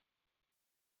prophecy.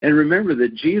 And remember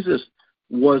that Jesus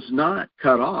was not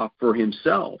cut off for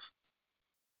himself,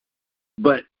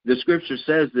 but the scripture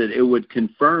says that it would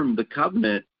confirm the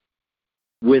covenant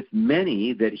with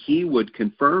many, that he would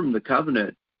confirm the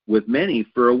covenant with many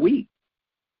for a week.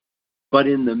 But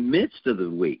in the midst of the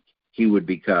week, he would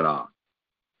be cut off.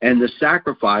 And the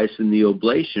sacrifice and the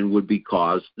oblation would be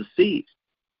caused to cease.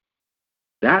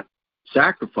 That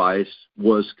sacrifice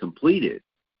was completed.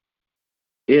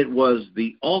 It was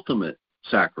the ultimate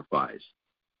sacrifice.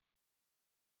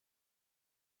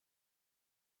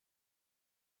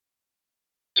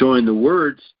 So in the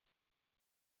words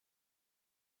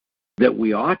that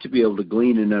we ought to be able to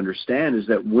glean and understand is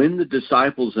that when the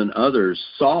disciples and others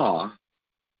saw,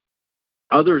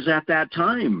 others at that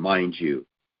time, mind you,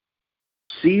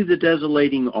 see the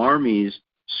desolating armies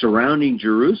surrounding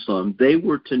Jerusalem, they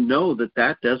were to know that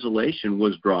that desolation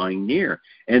was drawing near,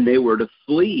 and they were to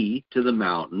flee to the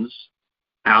mountains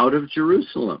out of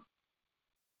Jerusalem,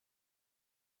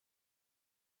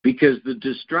 because the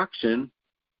destruction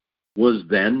was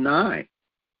then nigh.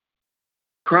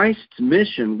 Christ's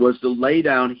mission was to lay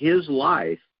down his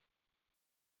life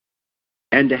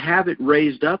and to have it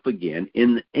raised up again.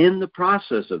 In the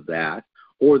process of that,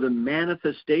 or the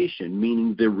manifestation,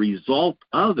 meaning the result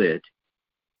of it,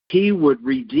 he would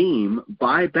redeem,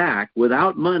 buy back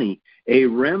without money, a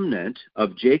remnant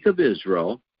of Jacob,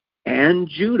 Israel, and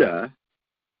Judah,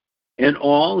 and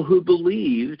all who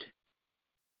believed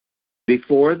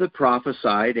before the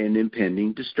prophesied and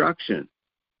impending destruction,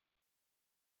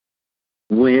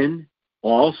 when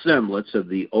all semblance of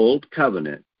the old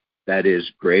covenant, that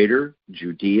is, greater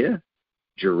Judea,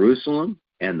 Jerusalem,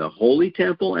 and the holy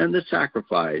temple and the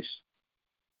sacrifice,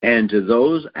 and to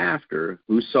those after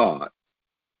who saw it,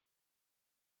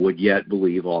 would yet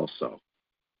believe also.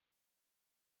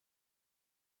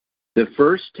 The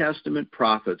First Testament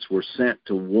prophets were sent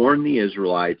to warn the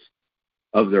Israelites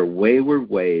of their wayward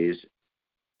ways,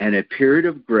 and a period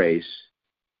of grace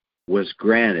was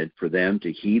granted for them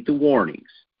to heed the warnings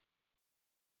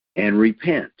and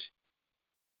repent.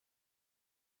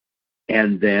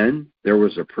 And then there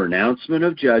was a pronouncement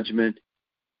of judgment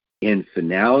in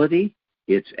finality,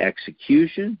 its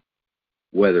execution,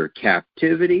 whether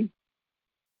captivity,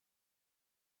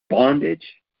 bondage,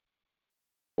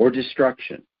 or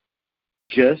destruction,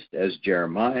 just as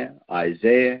Jeremiah,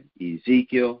 Isaiah,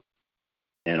 Ezekiel,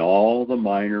 and all the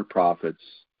minor prophets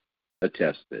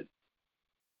attested.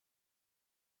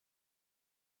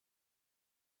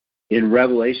 In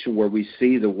Revelation, where we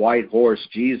see the white horse,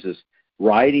 Jesus,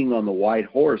 riding on the white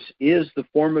horse, is the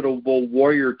formidable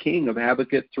warrior king of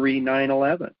Habakkuk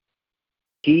 3:9-11.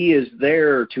 He is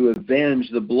there to avenge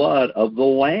the blood of the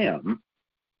Lamb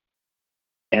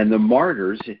and the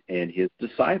martyrs and his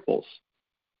disciples.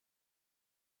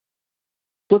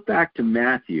 Flip back to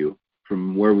Matthew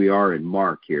from where we are in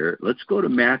Mark here. Let's go to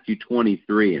Matthew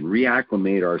 23 and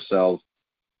reacclimate ourselves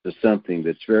to something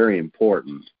that's very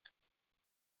important.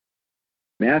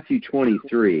 Matthew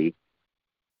 23,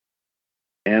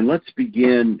 and let's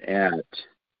begin at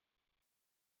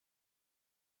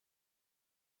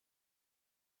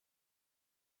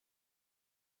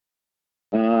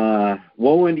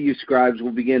Woe unto you, scribes.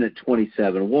 We'll begin at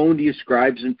 27. Woe unto you,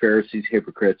 scribes and Pharisees,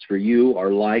 hypocrites, for you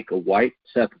are like a white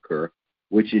sepulchre,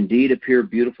 which indeed appear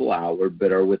beautiful outward,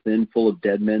 but are within full of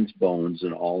dead men's bones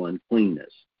and all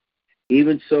uncleanness.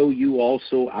 Even so, you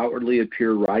also outwardly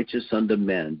appear righteous unto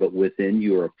men, but within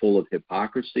you are full of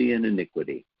hypocrisy and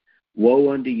iniquity.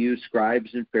 Woe unto you,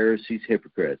 scribes and Pharisees,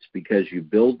 hypocrites, because you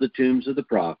build the tombs of the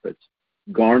prophets,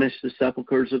 garnish the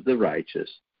sepulchres of the righteous,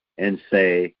 and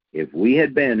say, if we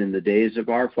had been in the days of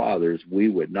our fathers, we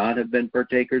would not have been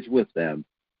partakers with them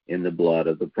in the blood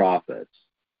of the prophets.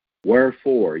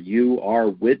 Wherefore you are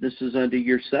witnesses unto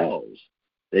yourselves,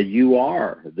 that you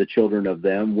are the children of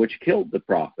them which killed the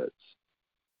prophets.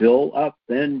 Fill up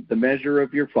then the measure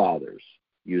of your fathers,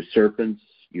 you serpents,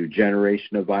 you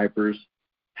generation of vipers.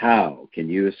 How can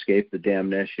you escape the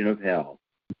damnation of hell?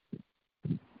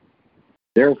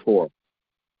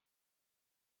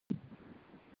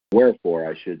 Wherefore,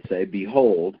 I should say,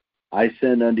 behold, I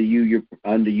send unto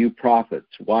you prophets,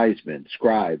 wise men,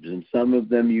 scribes, and some of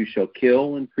them you shall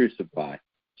kill and crucify.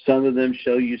 Some of them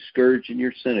shall you scourge in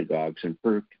your synagogues and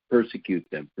persecute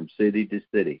them from city to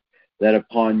city, that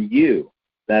upon you,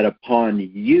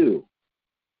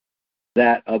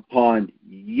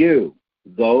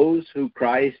 those who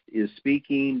Christ is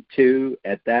speaking to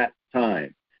at that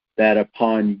time, that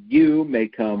upon you may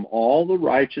come all the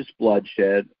righteous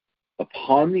bloodshed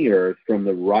upon the earth, from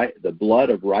the blood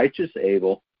of righteous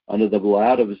Abel unto the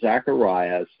blood of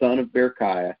Zachariah, son of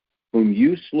Berechiah, whom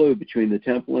you slew between the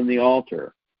temple and the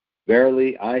altar.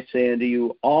 Verily I say unto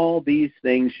you, all these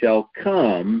things shall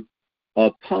come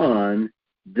upon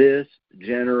this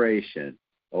generation.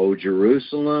 O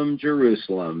Jerusalem,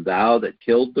 Jerusalem, thou that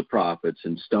killed the prophets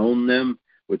and stoned them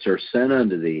which are sent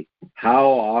unto thee, how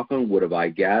often would have I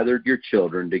gathered your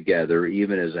children together,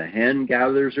 even as a hen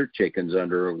gathers her chickens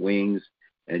under her wings,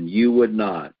 and you would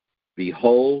not.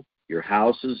 Behold, your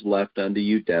house is left unto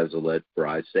you desolate, for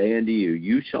I say unto you,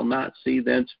 you shall not see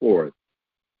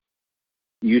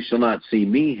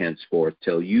me henceforth,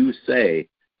 till you say,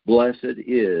 blessed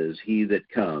is he that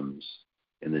comes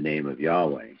in the name of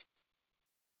Yahweh.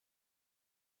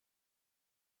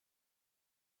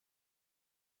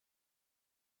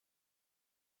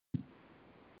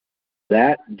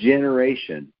 That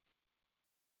generation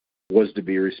was to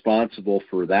be responsible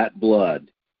for that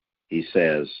blood, he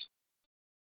says.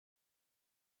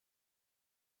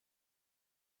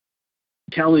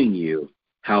 Telling you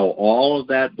how all of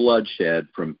that bloodshed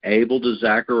from Abel to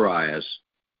Zacharias,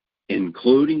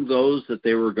 including those that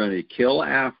they were going to kill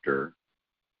after,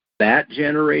 that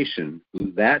generation,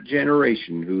 who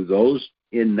those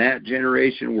in that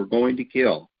generation were going to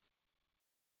kill,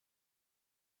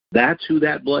 that's who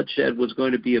that bloodshed was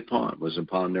going to be upon, was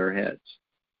upon their heads.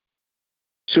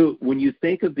 So when you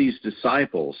think of these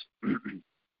disciples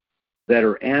that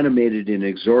are animated in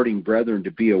exhorting brethren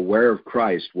to be aware of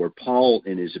Christ, where Paul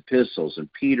in his epistles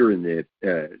and Peter in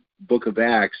the book of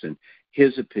Acts and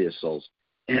his epistles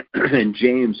and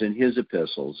James in his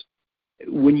epistles,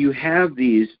 when you have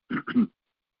these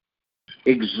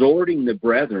exhorting the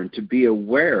brethren to be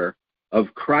aware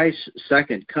of Christ's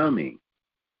second coming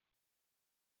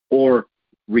or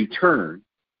return,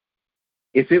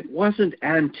 if it wasn't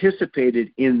anticipated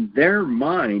in their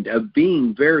mind of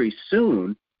being very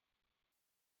soon,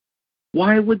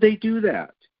 why would they do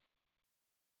that?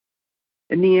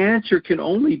 And the answer can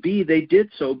only be they did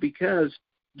so because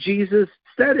Jesus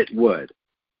said it would.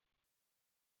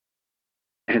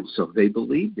 And so they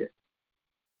believed it.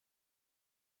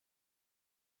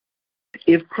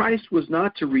 If Christ was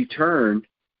not to return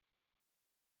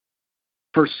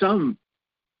for some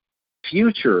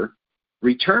future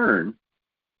return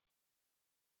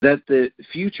that the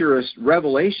futurist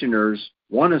revelationers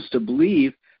want us to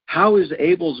believe, how is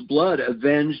Abel's blood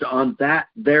avenged on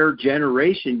their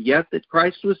generation yet that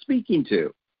Christ was speaking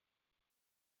to?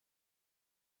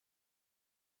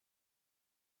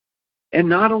 And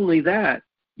not only that,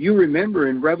 you remember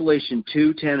in Revelation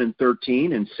 2:10 and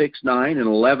 13, and 6:9, and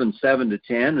 11:7 to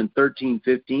 10, and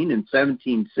 13:15, and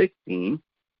 17:16,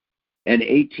 and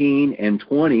 18 and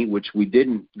 20, which we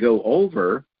didn't go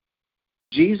over,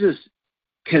 Jesus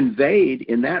conveyed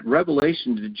in that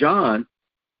revelation to John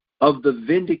of the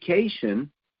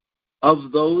vindication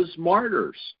of those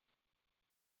martyrs.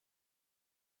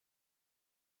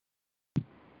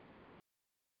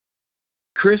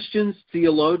 Christians,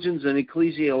 theologians, and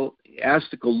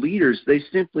ecclesiastical leaders, they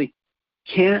simply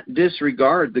can't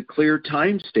disregard the clear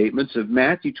time statements of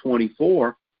Matthew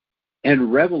 24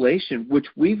 and Revelation, which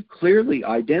we've clearly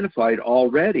identified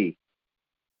already,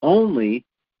 only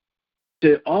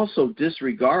to also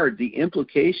disregard the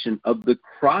implication of the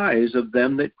cries of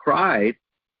them that cried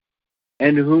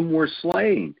and whom were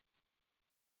slain,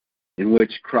 in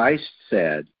which Christ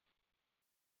said,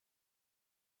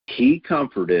 he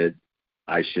comforted,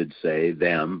 I should say,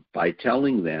 them by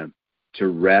telling them to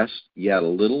rest yet a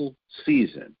little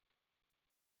season.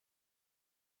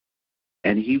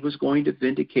 And he was going to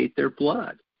vindicate their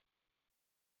blood.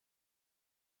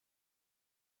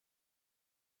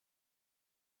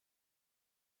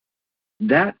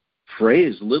 That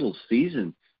phrase, little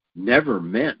season, never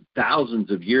meant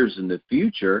thousands of years in the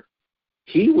future.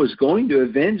 He was going to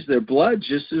avenge their blood,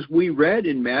 just as we read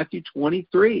in Matthew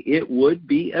 23. It would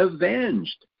be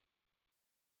avenged.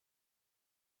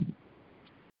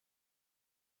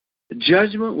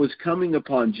 Judgment was coming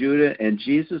upon Judah, and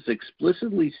Jesus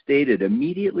explicitly stated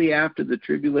immediately after the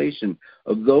tribulation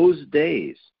of those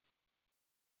days,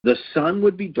 the sun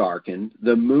would be darkened,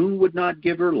 the moon would not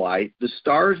give her light, the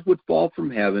stars would fall from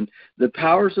heaven, the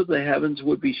powers of the heavens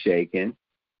would be shaken,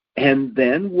 and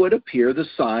then would appear the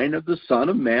sign of the Son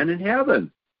of Man in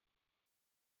heaven.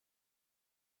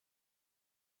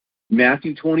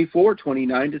 Matthew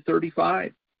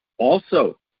 24:29-35.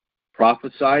 Also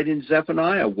prophesied in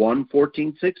Zephaniah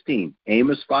 1:14-16,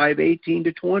 Amos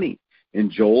 5:18-20,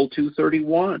 and Joel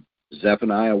 2:31.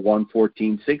 Zephaniah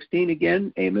 1:14-16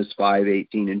 again, Amos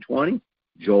 5:18 and 20,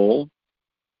 Joel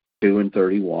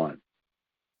 2:31.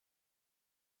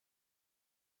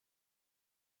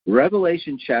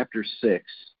 Revelation chapter 6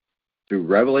 through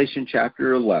Revelation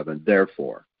chapter 11,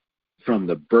 therefore, from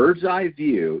the bird's eye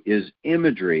view is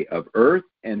imagery of earth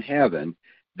and heaven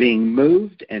being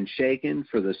moved and shaken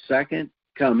for the second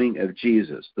coming of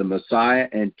Jesus, the Messiah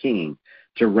and King,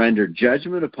 to render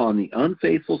judgment upon the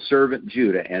unfaithful servant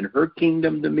Judah and her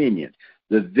kingdom dominion,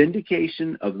 the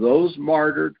vindication of those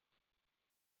martyred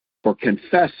for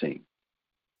confessing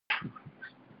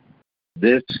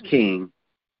this King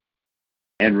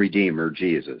and Redeemer,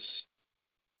 Jesus,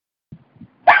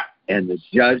 and the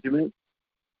judgment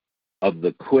of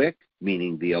the quick,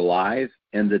 meaning the alive,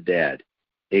 and the dead,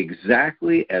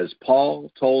 exactly as Paul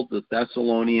told the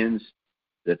Thessalonians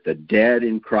that the dead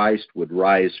in Christ would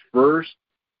rise first,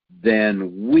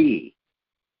 then we,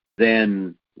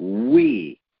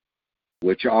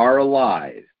 which are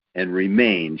alive and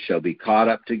remain, shall be caught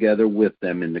up together with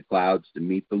them in the clouds to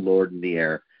meet the Lord in the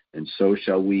air, and so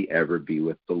shall we ever be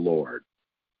with the Lord.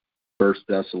 1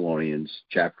 Thessalonians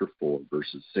chapter 4,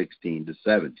 verses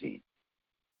 16-17.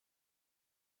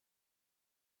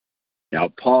 Now,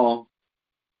 Paul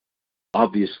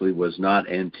obviously was not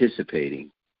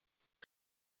anticipating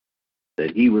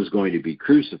that he was going to be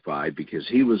crucified because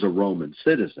he was a Roman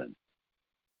citizen,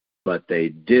 but they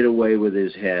did away with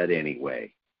his head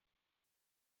anyway.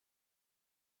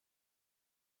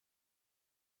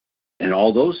 And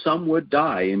although some would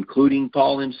die, including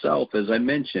Paul himself, as I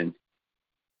mentioned,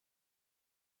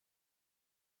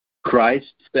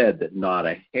 Christ said that not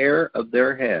a hair of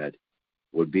their head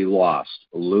would be lost.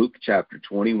 Luke chapter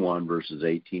 21, verses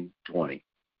 18-20.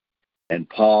 And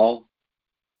Paul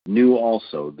knew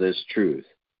also this truth,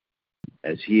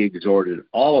 as he exhorted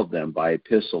all of them by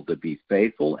epistle to be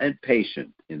faithful and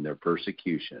patient in their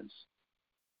persecutions.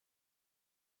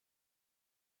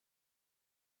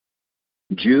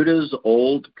 Judah's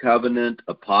old covenant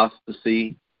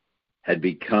apostasy had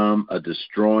become a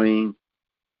destroying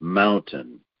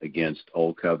mountain against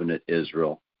old covenant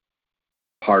Israel,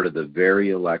 part of the very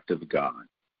elect of God.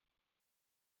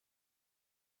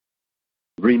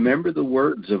 Remember the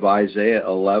words of Isaiah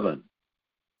 11.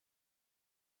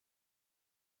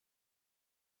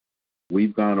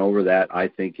 We've gone over that, I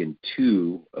think, in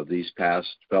 2 of these past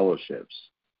fellowships.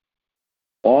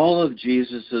 All of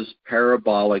Jesus'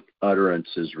 parabolic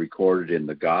utterances recorded in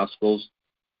the Gospels,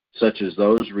 such as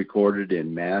those recorded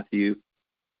in Matthew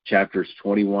chapters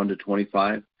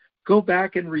 21-25, go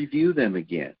back and review them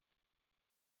again.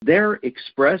 They're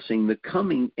expressing the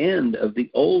coming end of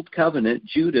the old covenant,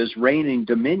 Judah's reigning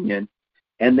dominion,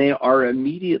 and they are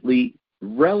immediately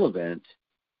relevant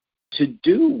to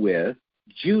do with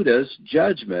Judah's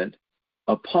judgment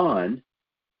upon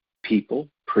people,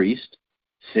 priest,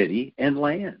 city, and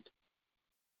land.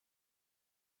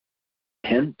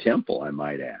 And temple, I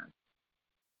might add.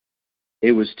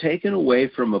 It was taken away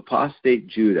from apostate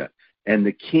Judah, and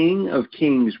the King of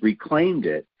Kings reclaimed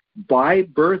it by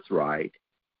birthright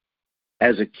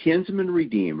as a kinsman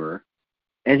redeemer,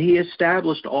 and he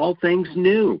established all things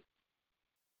new.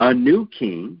 A new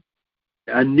king,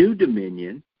 a new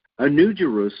dominion, a new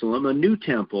Jerusalem, a new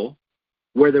temple,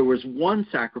 where there was one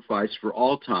sacrifice for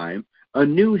all time, a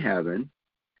new heaven,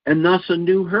 and thus a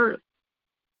new earth.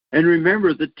 And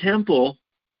remember, the temple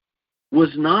was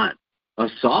not a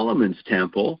Solomon's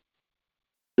temple.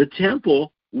 The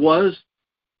temple was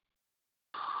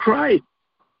Christ,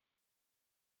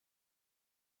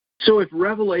 So if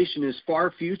Revelation is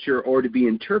far future or to be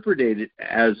interpreted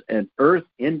as an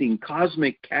earth-ending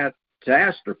cosmic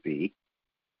catastrophe,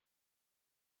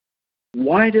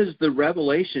 why does the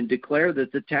Revelation declare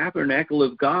that the tabernacle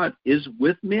of God is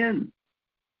with men?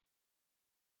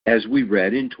 As we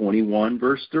read in 21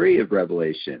 verse 3 of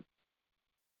Revelation.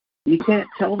 You can't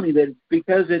tell me that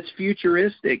because it's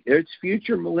futuristic, it's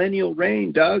future millennial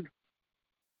reign, Doug.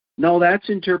 No, that's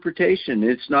interpretation.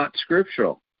 It's not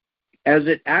scriptural, as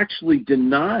it actually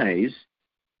denies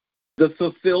the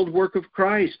fulfilled work of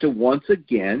Christ to once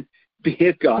again be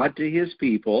a God to his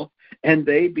people, and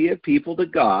they be a people to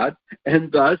God,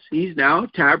 and thus he's now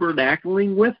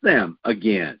tabernacling with them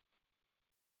again.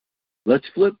 Let's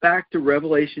flip back to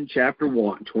Revelation chapter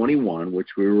 21, which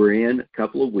we were in a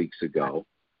couple of weeks ago.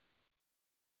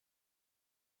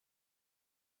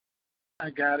 I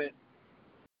got it.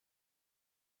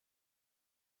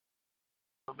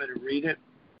 Want me to read it?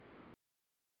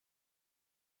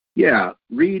 Yeah,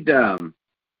 read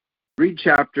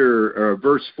chapter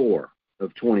verse 4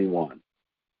 of 21.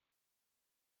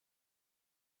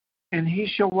 And he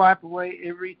shall wipe away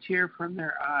every tear from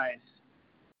their eyes.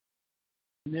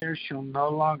 And there shall no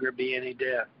longer be any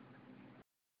death.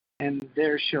 And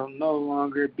there shall no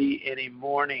longer be any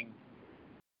mourning,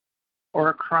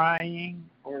 or crying,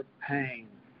 or pain.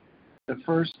 The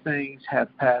first things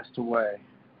have passed away.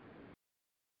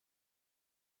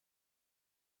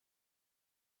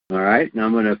 All right, now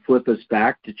I'm going to flip us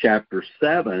back to chapter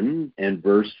 7 and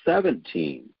verse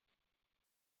 17.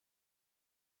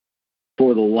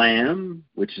 For the Lamb,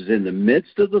 which is in the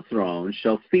midst of the throne,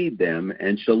 shall feed them,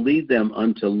 and shall lead them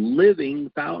unto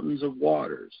living fountains of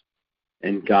waters.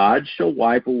 And God shall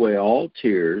wipe away all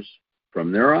tears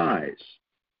from their eyes.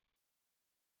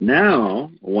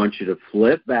 Now, I want you to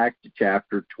flip back to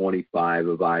chapter 25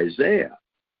 of Isaiah.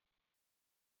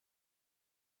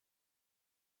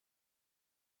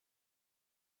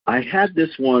 I had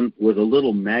this one with a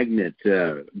little magnet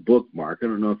bookmark. I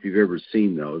don't know if you've ever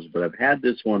seen those, but I've had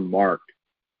this one marked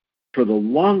for the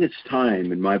longest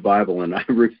time in my Bible, and I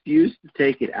refused to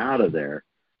take it out of there.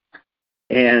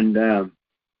 And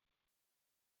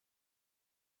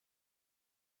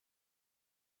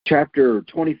chapter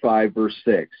 25, verse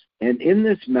 6, and in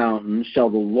this mountain shall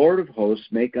the Lord of hosts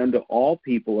make unto all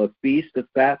people a feast of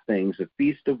fat things, a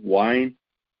feast of wine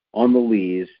on the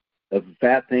lees, of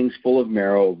fat things full of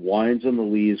marrow, of wines on the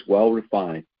lees well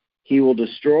refined. He will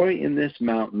destroy in this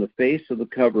mountain the face of the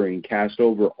covering cast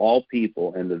over all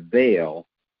people, and the veil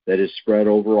that is spread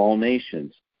over all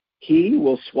nations. He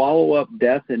will swallow up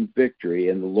death in victory,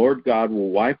 and the Lord God will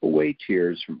wipe away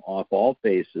tears from off all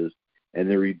faces,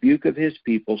 and the rebuke of his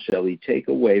people shall he take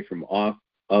away from off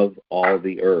of all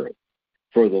the earth.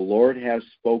 For the Lord has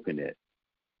spoken it.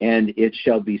 And it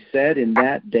shall be said in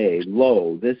that day,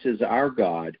 Lo, this is our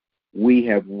God. We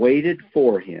have waited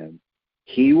for him.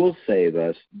 He will save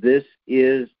us. This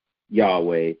is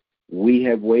Yahweh. We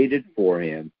have waited for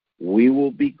him. We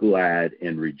will be glad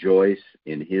and rejoice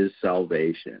in his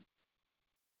salvation.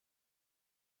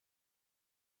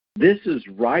 This is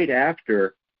right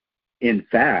after, in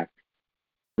fact,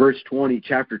 verse 20,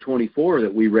 chapter 24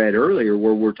 that we read earlier,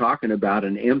 where we're talking about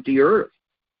an empty earth.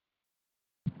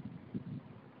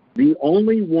 The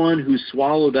only one who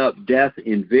swallowed up death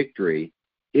in victory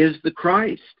is the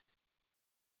Christ.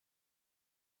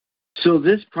 So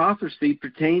this prophecy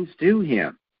pertains to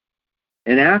him.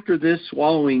 And after this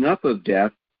swallowing up of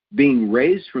death, being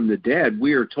raised from the dead,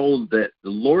 we are told that the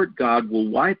Lord God will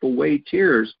wipe away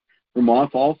tears from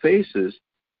off all faces,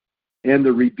 and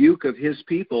the rebuke of his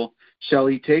people shall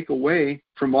he take away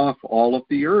from off all of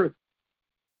the earth.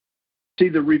 See,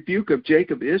 the rebuke of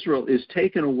Jacob Israel is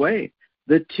taken away.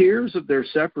 The tears of their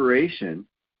separation,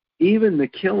 even the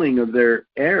killing of their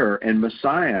heir and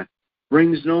Messiah,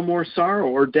 brings no more sorrow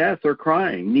or death or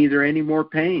crying, neither any more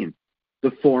pain.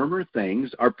 The former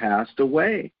things are passed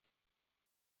away.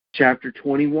 Chapter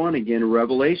 21, again,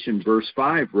 Revelation, verse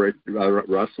 5.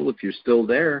 Russell, if you're still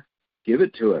there, give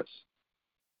it to us.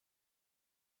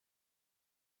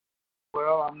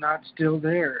 Well, I'm not still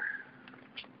there.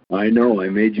 I know, I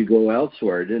made you go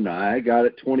elsewhere, didn't I? I got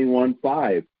it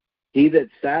 21:5. He that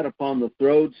sat upon the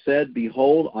throne said,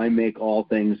 Behold, I make all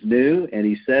things new. And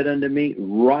he said unto me,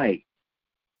 Write,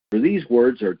 for these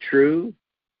words are true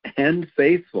and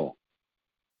faithful.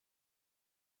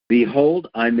 Behold,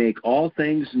 I make all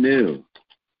things new.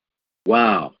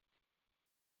 Wow.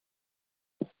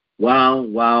 Wow,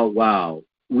 wow, wow.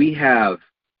 We have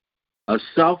a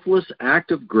selfless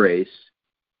act of grace,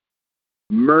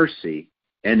 mercy,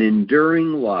 and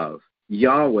enduring love.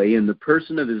 Yahweh, in the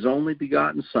person of his only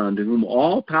begotten Son, to whom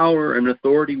all power and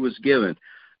authority was given,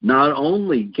 not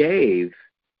only gave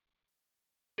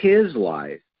his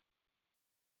life,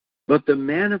 but the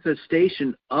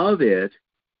manifestation of it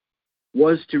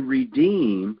was to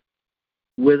redeem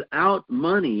without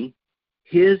money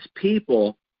his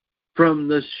people from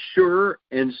the sure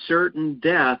and certain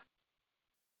death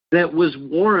that was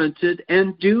warranted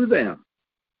and due them.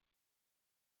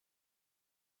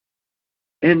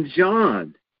 And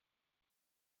John,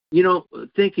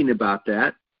 thinking about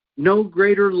that, no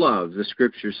greater love, the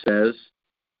scripture says,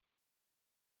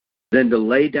 than to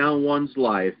lay down one's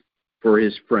life for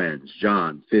his friends.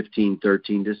 John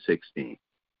 15:13-16.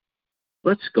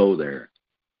 Let's go there.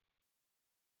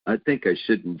 I think I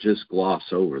shouldn't just gloss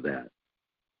over that.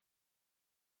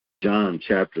 John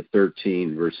chapter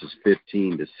 13, verses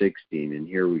 15-16, and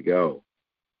here we go.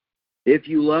 If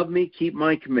you love me, keep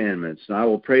my commandments, and I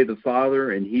will pray the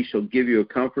Father, and he shall give you a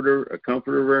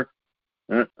comforter.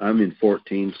 I'm in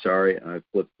 14, sorry, I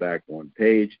flipped back one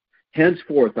page.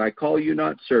 Henceforth I call you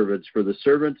not servants, for the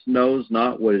servant knows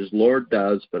not what his Lord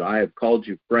does, but I have called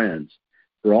you friends.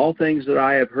 For all things that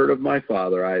I have heard of my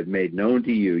Father I have made known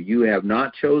to you. You have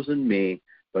not chosen me,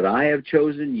 but I have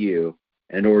chosen you,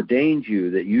 and ordained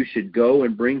you that you should go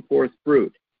and bring forth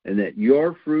fruit, and that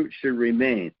your fruit should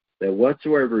remain, that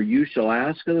whatsoever you shall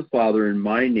ask of the Father in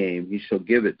my name, he shall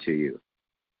give it to you.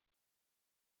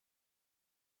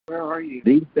 Where are you?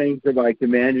 These things have I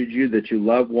commanded you, that you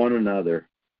love one another.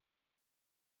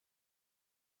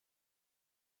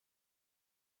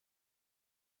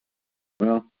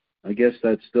 Well, I guess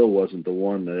that still wasn't the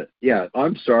one that... Yeah,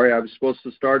 I'm sorry, I was supposed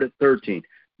to start at 13.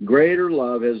 Greater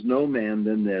love has no man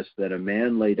than this, that a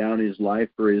man lay down his life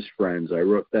for his friends. I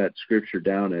wrote that scripture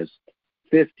down as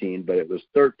 15, but it was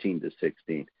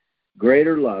 13-16.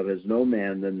 Greater love has no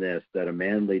man than this, that a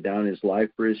man lay down his life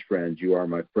for his friends. You are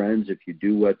my friends if you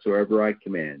do whatsoever I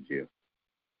command you.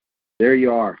 There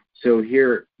you are. So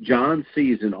here, John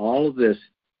sees in all of this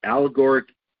allegoric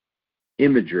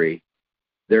imagery,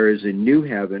 there is a new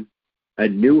heaven, a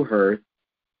new earth,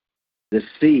 the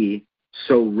sea,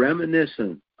 so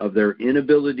reminiscent of their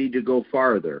inability to go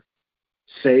farther,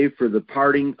 save for the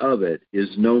parting of it, is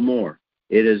no more.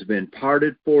 It has been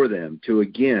parted for them to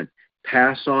again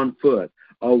pass on foot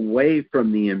away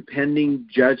from the impending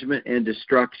judgment and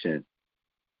destruction,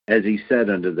 as he said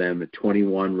unto them at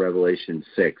 21 Revelation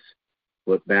 6.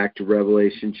 Flip back to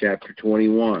Revelation chapter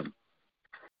 21.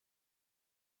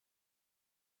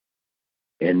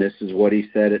 And this is what he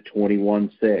said at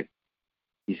 21:6.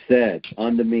 He said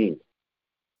unto me,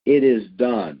 it is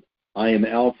done. I am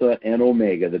Alpha and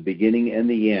Omega, the beginning and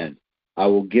the end. I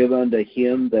will give unto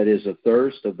him that is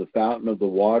athirst of the fountain of the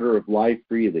water of life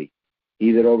freely.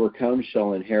 He that overcomes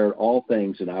shall inherit all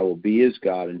things, and I will be his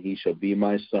God, and he shall be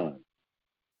my son.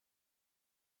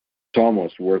 It's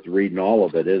almost worth reading all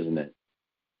of it, isn't it?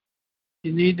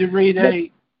 You need to read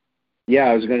 8. Yeah,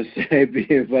 I was going to say,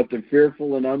 but the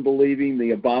fearful and unbelieving,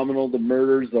 the abominable, the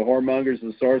murderers, the whoremongers,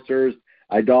 the sorcerers,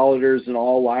 idolaters, and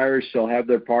all liars shall have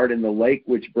their part in the lake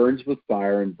which burns with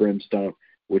fire and brimstone,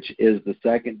 which is the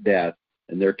second death.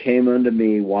 And there came unto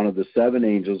me one of the 7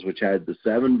 angels, which had the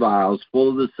 7 vials full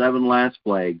of the 7 last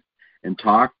plagues, and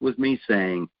talked with me,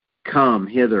 saying, Come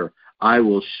hither, I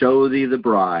will show thee the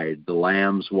bride, the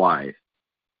Lamb's wife.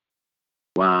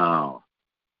 Wow.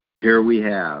 Here we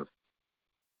have.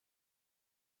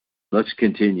 Let's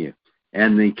continue.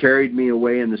 And they carried me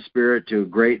away in the Spirit to a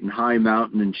great and high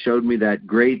mountain, and showed me that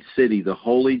great city, the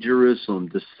holy Jerusalem,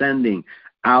 descending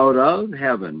out of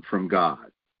heaven from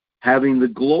God, having the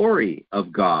glory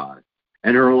of God.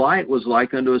 And her light was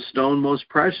like unto a stone most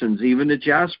precious, even a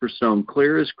jasper stone,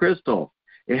 clear as crystal.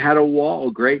 It had a wall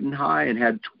great and high, and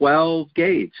had 12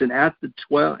 gates, and at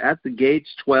the gates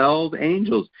 12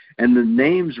 angels, and the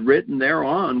names written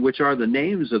thereon, which are the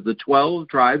names of the 12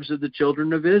 tribes of the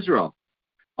children of Israel.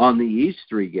 On the east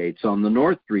 3 gates, on the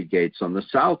north 3 gates, on the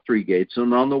south 3 gates,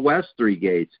 and on the west 3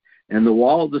 gates. And the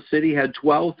wall of the city had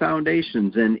 12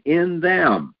 foundations, and in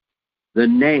them the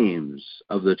names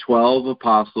of the 12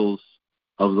 apostles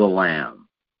of the Lamb.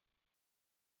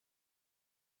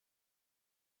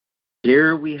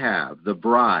 Here we have the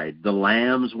bride, the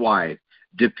Lamb's wife,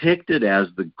 depicted as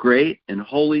the great and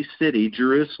holy city,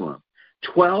 Jerusalem.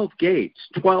 12 gates,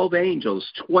 12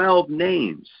 angels, 12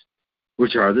 names,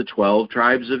 which are the 12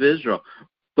 tribes of Israel.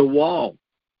 The wall,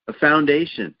 a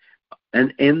foundation.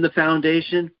 And in the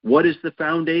foundation, what is the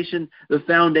foundation? The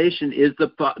foundation is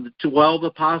the 12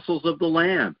 apostles of the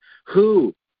Lamb.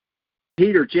 Who?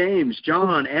 Peter, James,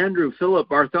 John, Andrew, Philip,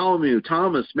 Bartholomew,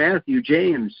 Thomas, Matthew,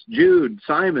 James, Jude,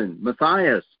 Simon,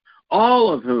 Matthias,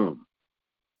 all of whom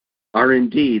are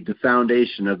indeed the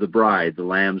foundation of the bride, the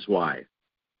Lamb's wife.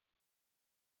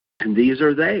 And these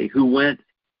are they who went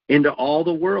into all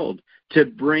the world to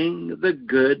bring the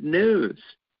good news,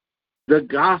 the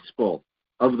gospel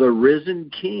of the risen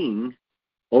King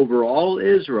over all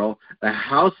Israel, the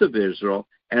house of Israel,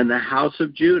 and the house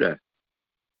of Judah,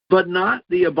 but not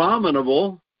the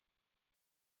abominable.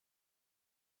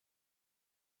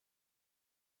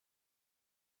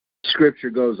 Scripture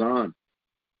goes on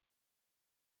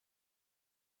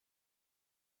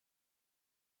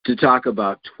to talk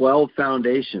about 12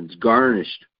 foundations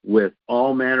garnished with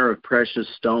all manner of precious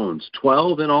stones,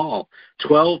 12 in all,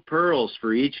 12 pearls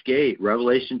for each gate,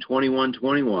 Revelation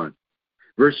 21:21.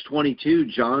 Verse 22,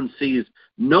 John sees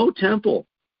no temple.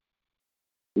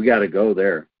 We got to go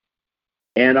there.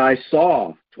 And I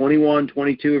saw,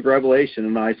 21:22 of Revelation,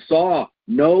 and I saw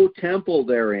no temple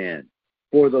therein,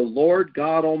 for the Lord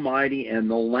God Almighty and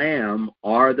the Lamb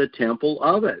are the temple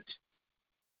of it.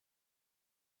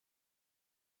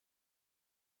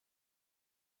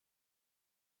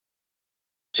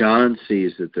 John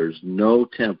sees that there's no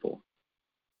temple,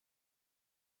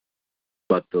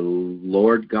 but the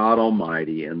Lord God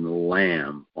Almighty and the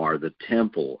Lamb are the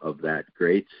temple of that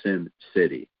great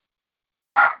city.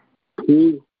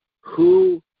 Who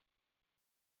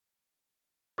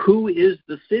is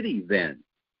the city then?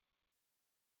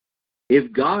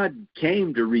 If God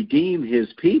came to redeem his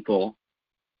people,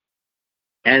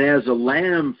 and as a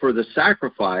lamb for the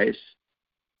sacrifice,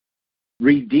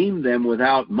 redeem them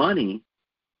without money,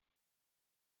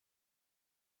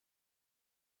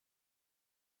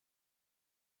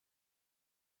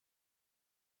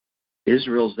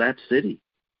 Israel's that city.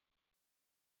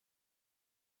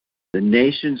 The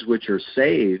nations which are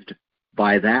saved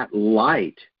by that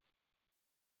light,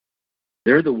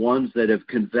 they're the ones that have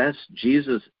confessed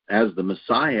Jesus as the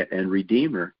Messiah and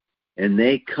Redeemer, and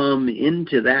they come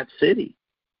into that city.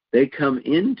 They come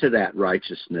into that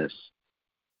righteousness.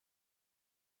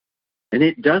 And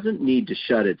it doesn't need to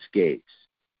shut its gates.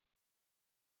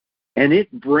 And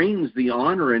it brings the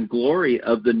honor and glory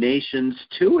of the nations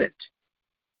to it.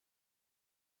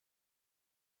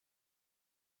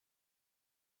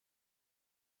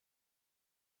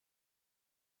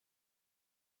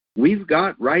 We've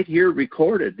got right here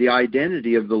recorded the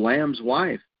identity of the Lamb's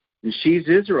wife, and she's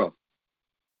Israel,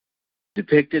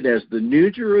 depicted as the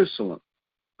New Jerusalem,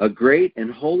 a great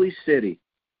and holy city.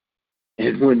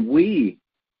 And when we,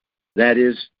 that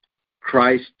is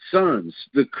Christ's sons,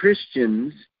 the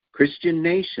Christian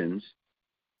nations,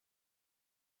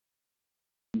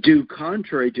 do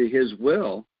contrary to his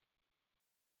will,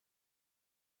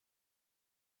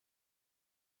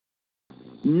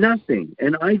 nothing,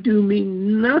 and I do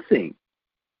mean nothing,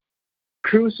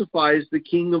 crucifies the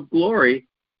King of Glory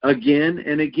again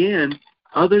and again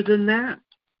other than that,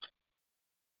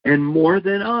 and more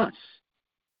than us.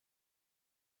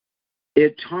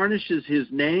 It tarnishes his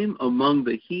name among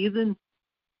the heathen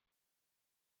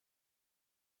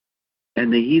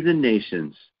and the heathen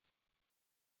nations.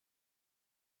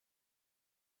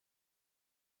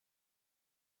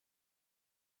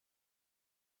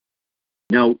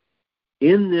 Now,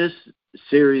 in this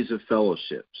series of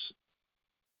fellowships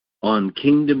on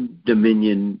kingdom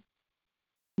dominion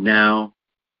now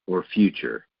or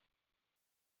future,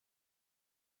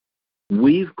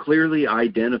 we've clearly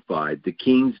identified the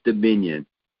king's dominion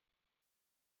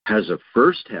has a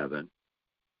first heaven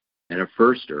and a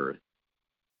first earth,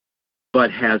 but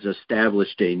has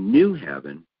established a new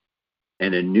heaven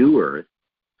and a new earth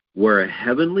where a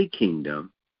heavenly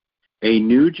kingdom, a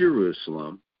new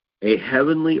Jerusalem, a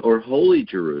heavenly or holy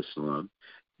Jerusalem,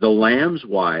 the Lamb's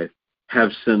wife, have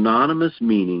synonymous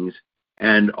meanings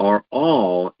and are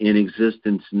all in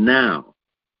existence now,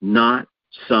 not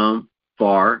some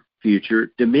far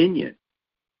future dominion.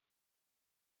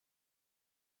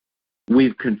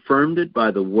 We've confirmed it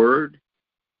by the word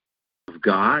of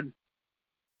God,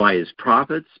 by his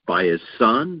prophets, by his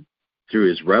Son, through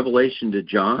his revelation to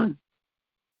John.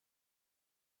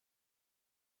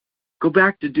 Go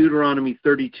back to Deuteronomy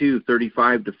 32,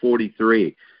 35 to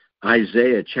 43,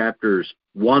 Isaiah chapters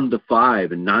 1 to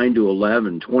 5 and 9 to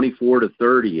 11, 24 to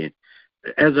 30. And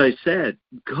as I said,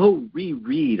 go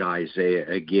reread Isaiah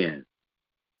again.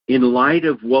 In light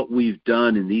of what we've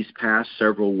done in these past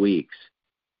several weeks,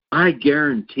 I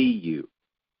guarantee you,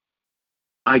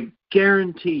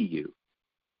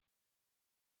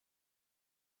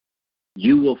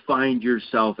 you will find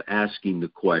yourself asking the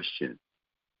question,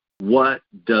 what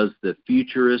does the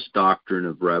futurist doctrine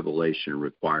of Revelation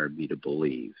require me to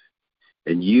believe?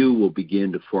 And you will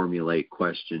begin to formulate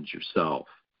questions yourself.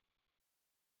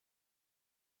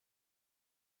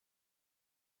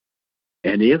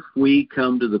 And if we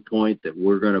come to the point that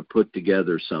we're going to put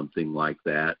together something like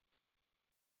that,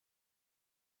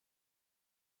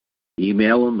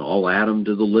 email them. I'll add them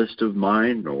to the list of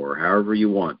mine or however you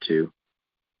want to.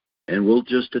 And we'll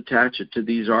just attach it to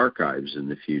these archives in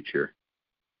the future.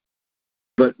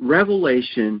 But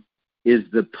Revelation is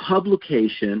the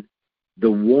publication,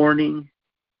 the warning,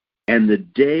 and the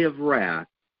day of wrath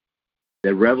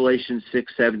that Revelation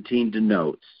 6:17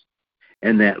 denotes,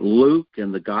 and that Luke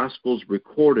and the Gospels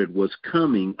recorded was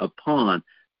coming upon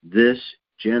this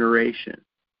generation.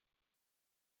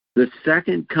 The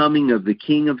second coming of the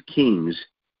King of Kings,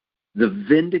 the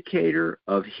vindicator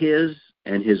of his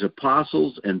and his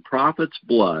apostles' and prophets'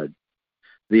 blood,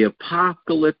 the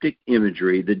apocalyptic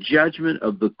imagery, the judgment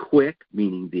of the quick,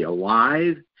 meaning the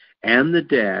alive, and the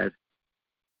dead,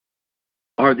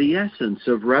 are the essence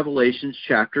of Revelation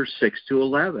chapter 6 to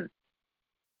 11.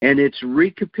 And it's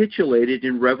recapitulated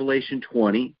in Revelation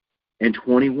 20 and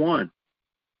 21.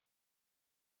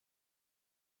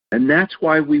 And that's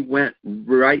why we went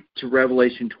right to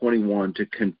Revelation 21 to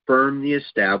confirm the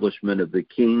establishment of the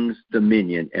king's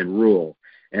dominion and rule,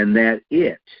 and that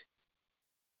it,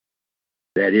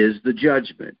 that is the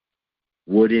judgment,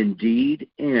 would indeed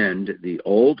end the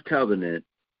old covenant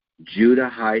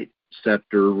Judahite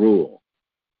scepter rule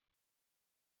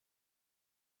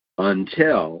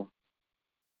until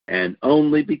and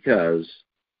only because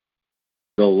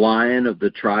the Lion of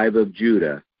the tribe of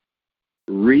Judah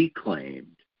reclaimed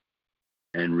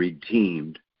and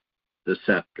redeemed the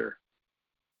scepter.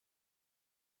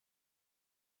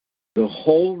 The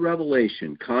whole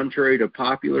Revelation, contrary to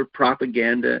popular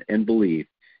propaganda and belief,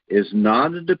 is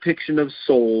not a depiction of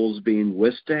souls being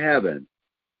whisked to heaven,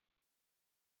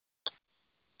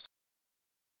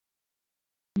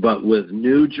 but with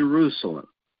New Jerusalem,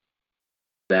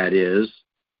 that is,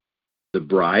 the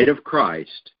bride of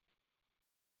Christ,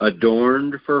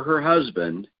 adorned for her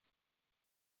husband,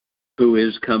 who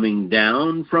is coming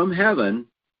down from heaven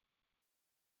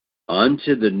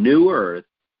unto the new earth,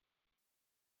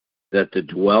 that the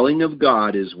dwelling of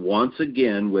God is once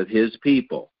again with his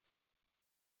people.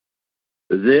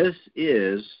 This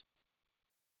is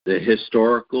the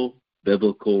historical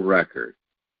biblical record.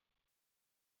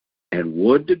 And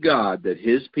would to God that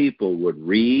his people would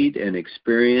read and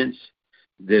experience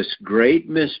this great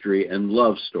mystery and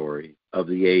love story of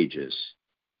the ages.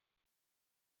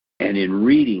 And in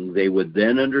reading, they would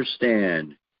then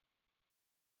understand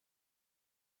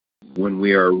when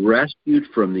we are rescued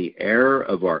from the error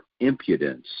of our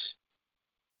impudence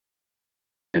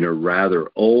and a rather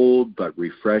old but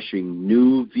refreshing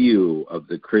new view of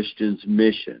the Christian's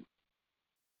mission.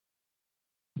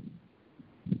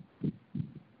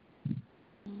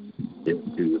 Is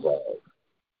to evolve.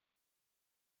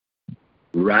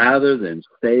 Rather than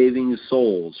saving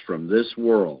souls from this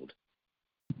world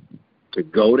to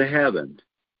go to heaven,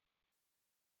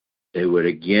 they would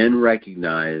again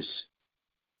recognize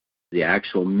the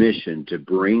actual mission to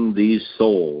bring these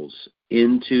souls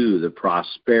into the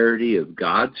prosperity of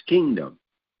God's kingdom,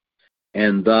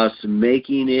 and thus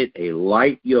making it a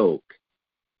light yoke.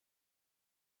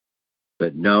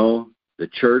 But no, the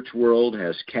church world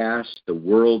has cast the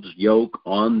world's yoke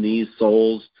on these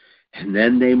souls, and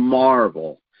then they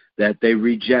marvel that they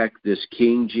reject this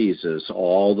King Jesus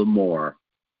all the more,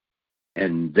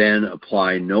 and then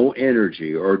apply no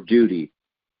energy or duty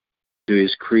to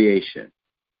his creation.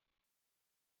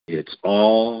 It's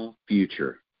all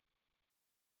future.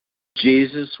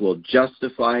 Jesus will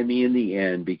justify me in the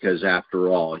end because, after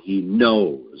all, he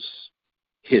knows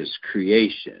his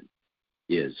creation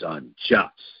is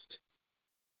unjust.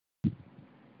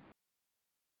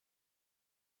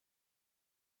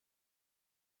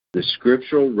 The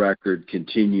scriptural record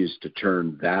continues to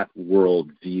turn that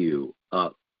worldview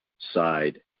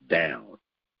upside down.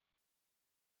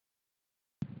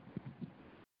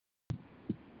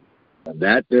 And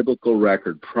that biblical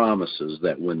record promises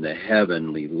that when the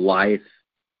heavenly life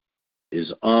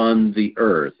is on the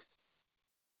earth,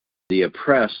 the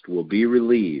oppressed will be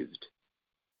relieved.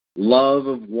 Love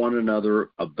of one another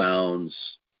abounds.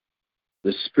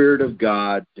 The Spirit of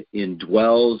God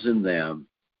indwells in them,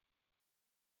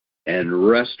 and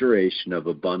restoration of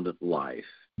abundant life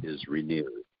is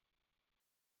renewed.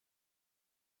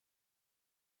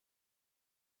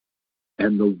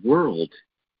 And the world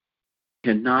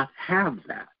cannot have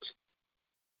that.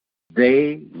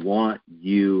 They want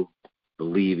you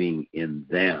believing in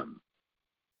them,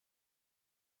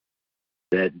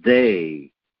 that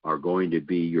they are going to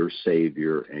be your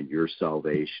Savior and your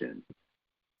salvation.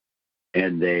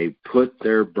 And they put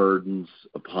their burdens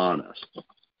upon us.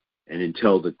 And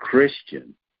until the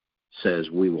Christian says,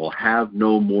 we will have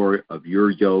no more of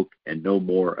your yoke and no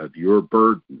more of your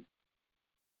burden,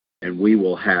 and we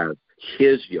will have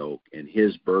his yoke and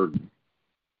his burden,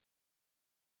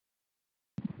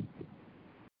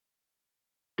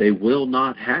 they will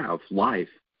not have life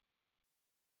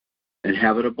and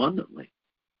have it abundantly.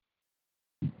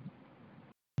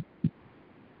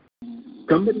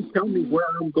 Somebody tell me where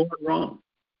I'm going wrong.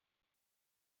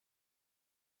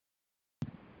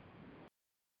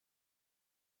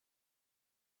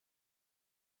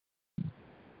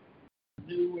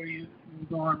 Knew where you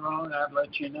were going wrong, I'd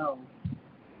let you know.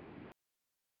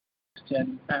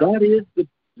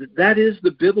 That is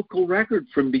the biblical record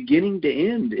from beginning to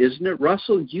end, isn't it,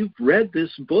 Russell? You've read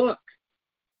this book.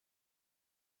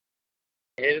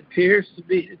 It appears to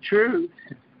be the truth.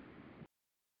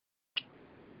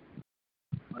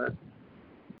 But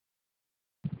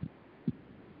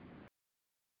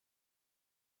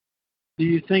do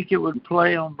you think it would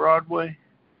play on Broadway?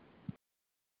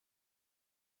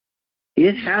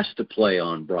 It has to play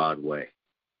on Broadway.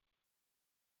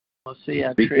 Well, see,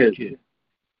 I Because tricked you.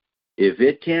 if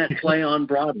it can't play on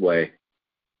Broadway,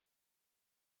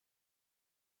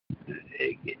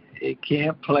 it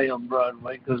can't play on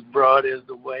Broadway because broad is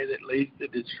the way that leads to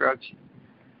destruction.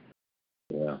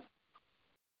 yeah.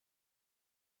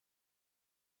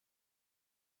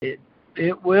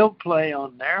 It will play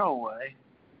on narrow way.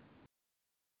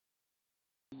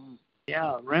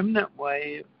 Yeah, remnant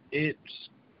way, it's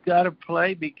got to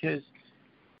play because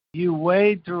you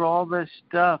wade through all this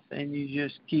stuff and you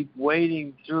just keep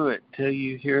wading through it till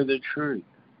you hear the truth.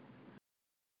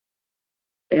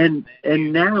 And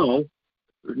now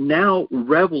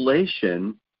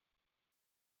Revelation,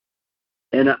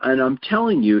 and I'm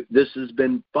telling you, this has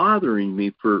been bothering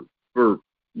me for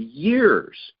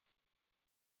years.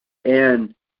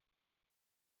 And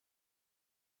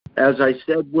as I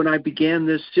said when I began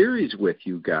this series with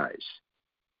you guys,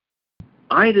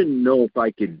 I didn't know if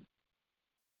I could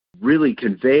really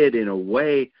convey it in a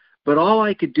way, but all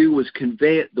I could do was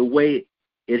convey it the way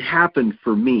it happened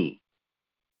for me.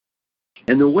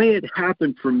 And the way it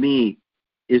happened for me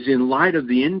is in light of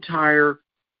the entire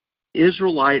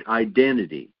Israelite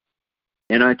identity.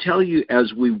 And I tell you,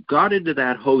 as we got into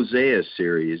that Hosea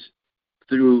series,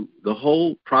 through the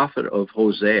whole prophet of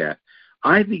Hosea,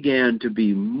 I began to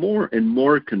be more and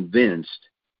more convinced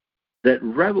that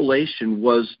Revelation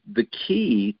was the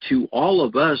key to all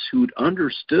of us who'd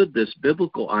understood this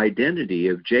biblical identity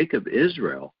of Jacob,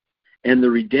 Israel, and the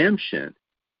redemption,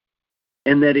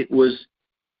 and that it was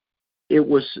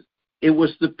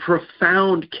the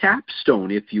profound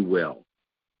capstone, if you will.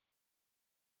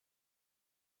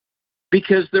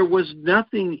 Because there was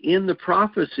nothing in the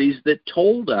prophecies that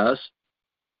told us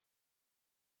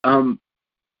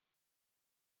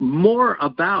more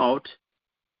about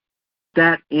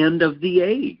that end of the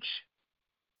age.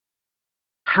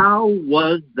 How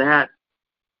was that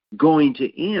going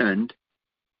to end?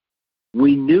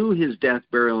 We knew his death,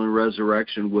 burial, and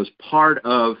resurrection was part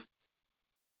of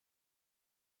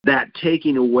that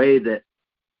taking away that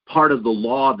part of the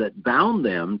law that bound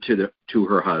them to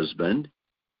her husband,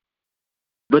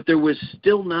 but there was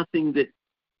still nothing that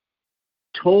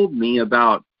told me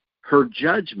about her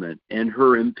judgment and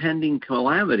her impending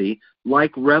calamity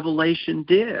like Revelation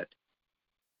did.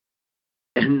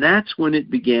 And that's when it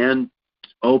began to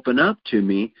open up to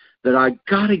me that I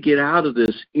got to get out of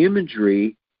this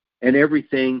imagery and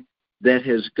everything that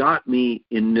has got me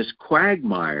in this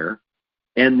quagmire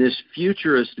and this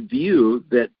futurist view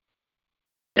that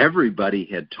everybody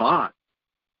had taught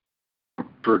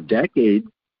for decades,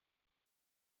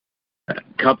 a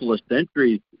couple of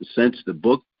centuries since the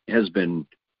book has been,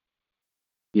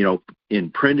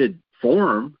 in printed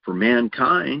form for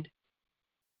mankind.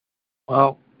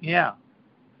 Well, yeah.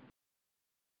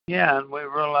 Yeah, and we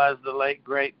realized the late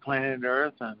great Planet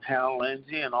Earth and Hal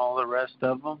Lindsey and all the rest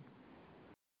of them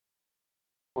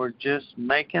were just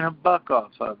making a buck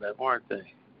off of it, weren't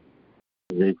they?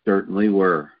 They certainly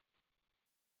were.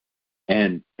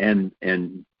 And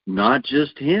not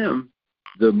just him,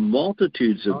 the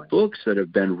multitudes of books that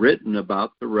have been written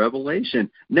about the Revelation.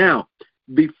 Now,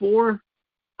 before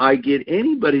I get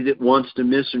anybody that wants to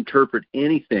misinterpret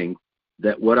anything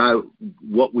that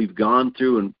what we've gone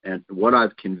through and what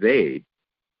I've conveyed,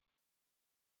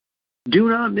 do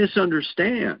not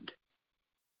misunderstand.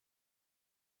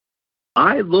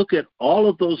 I look at all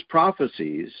of those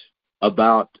prophecies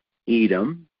about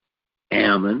Edom,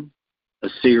 Ammon,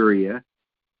 Assyria,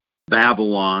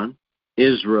 Babylon,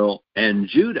 Israel, and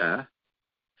Judah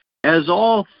as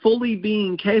all fully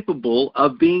being capable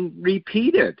of being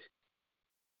repeated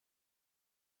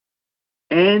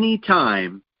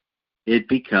anytime it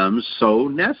becomes so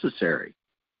necessary.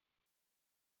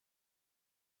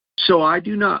 So I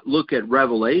do not look at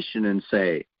Revelation and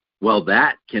say, well,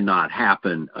 that cannot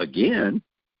happen again.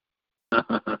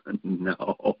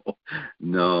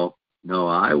 No. No,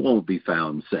 I won't be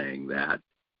found saying that.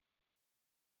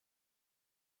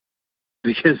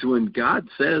 Because when God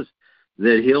says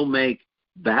that he'll make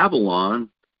Babylon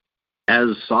as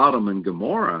Sodom and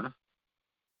Gomorrah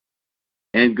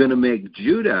and going to make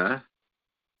Judah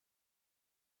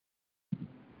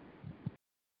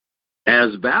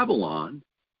as Babylon,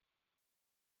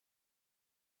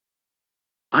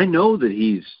 I know that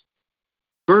he's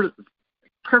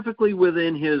perfectly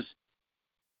within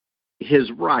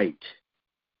his right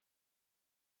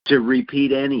to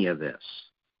repeat any of this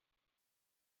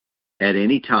at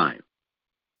any time.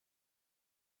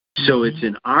 So it's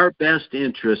in our best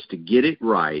interest to get it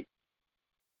right,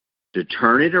 to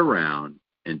turn it around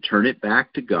and turn it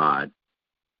back to God.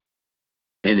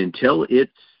 And until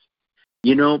it's,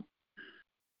 you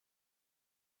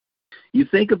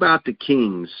think about the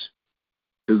kings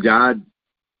who God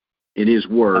in his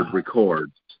word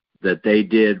records that they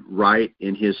did right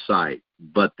in his sight,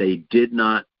 but they did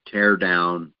not tear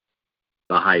down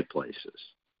the high places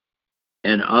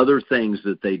and other things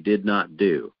that they did not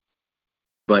do.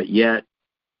 But yet,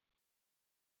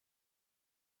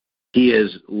 he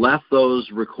has left those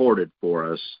recorded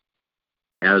for us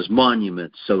as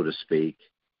monuments, so to speak,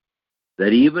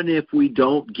 that even if we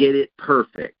don't get it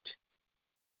perfect,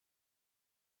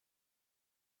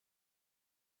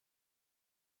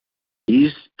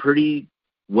 he's pretty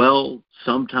well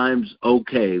sometimes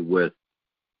okay with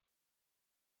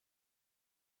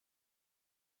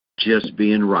just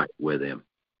being right with him.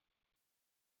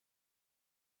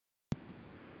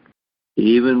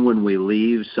 Even when we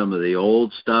leave some of the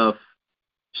old stuff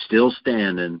still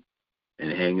standing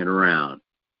and hanging around.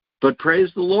 But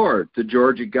praise the Lord, the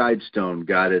Georgia Guidestone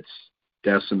got its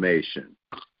decimation.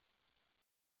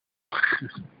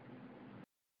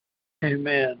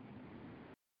 Amen.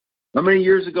 How many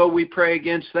years ago we pray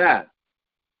against that?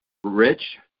 Rich?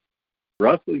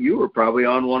 Russell, you were probably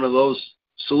on one of those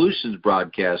solutions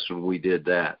broadcasts when we did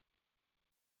that.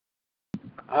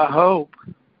 I hope.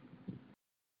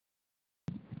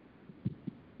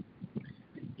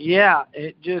 Yeah,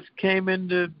 it just came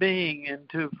into being,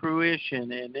 into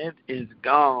fruition, and it is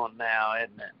gone now,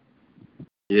 isn't it?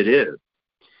 It is.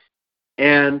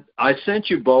 And I sent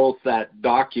you both that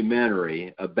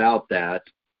documentary about that,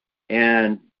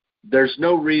 and there's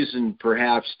no reason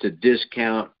perhaps to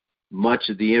discount much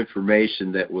of the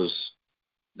information that was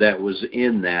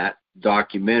in that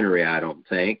documentary, I don't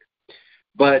think.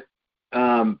 But,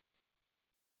 I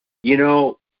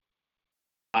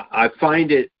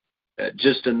find it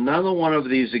just another one of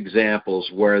these examples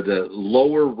where the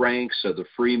lower ranks of the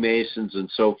Freemasons and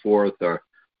so forth are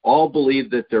all believe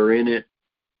that they're in it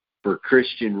for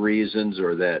Christian reasons,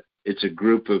 or that it's a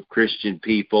group of Christian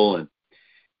people.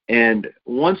 And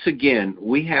once again,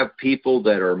 we have people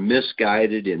that are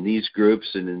misguided in these groups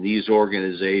and in these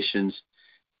organizations,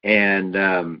 and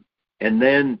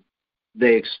then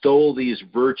they extol these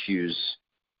virtues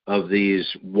of these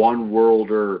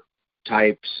one-worlder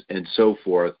types and so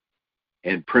forth,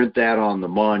 and print that on the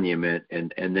monument,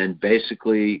 and then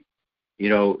basically,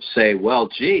 say, well,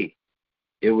 gee,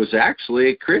 it was actually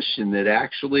a Christian that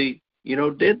actually,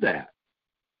 did that.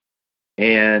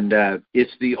 And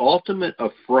it's the ultimate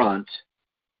affront,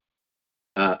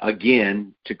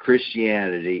 again, to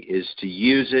Christianity, is to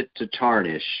use it to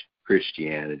tarnish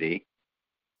Christianity.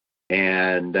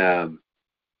 And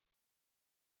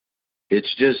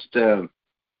it's just...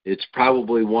 it's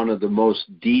probably one of the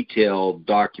most detailed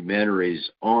documentaries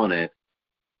on it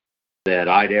that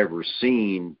I'd ever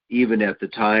seen, even at the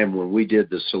time when we did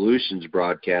the Solutions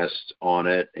broadcast on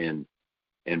it and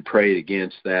prayed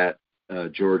against that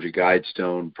Georgia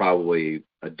Guidestone probably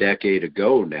a decade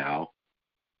ago now,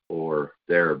 or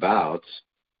thereabouts.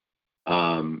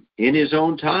 In his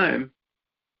own time,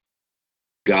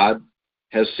 God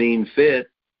has seen fit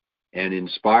and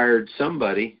inspired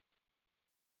somebody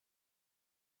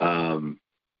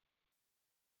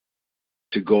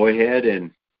to go ahead and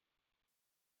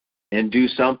do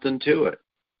something to it.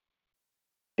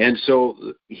 And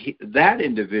so that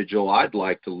individual I'd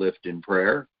like to lift in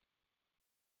prayer.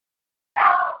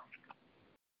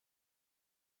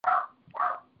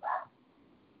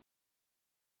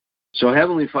 So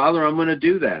Heavenly Father, I'm going to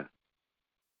do that.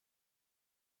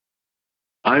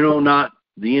 I know not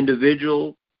the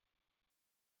individual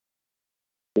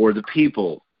or the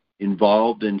people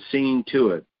involved in seeing to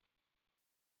it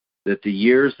that the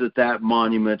years that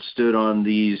monument stood on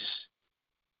these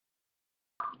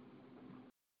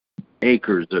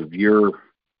acres of your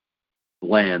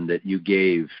land that you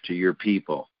gave to your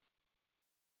people,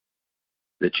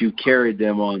 that you carried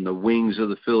them on the wings of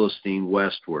the Philistine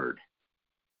westward,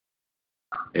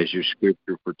 as your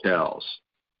scripture foretells.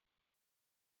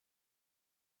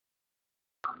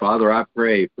 Father, I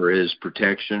pray for his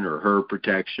protection or her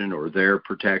protection or their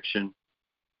protection.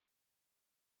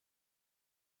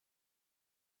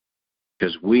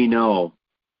 Because we know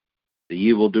the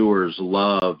evildoers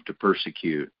love to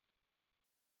persecute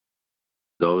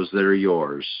those that are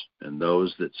yours and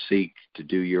those that seek to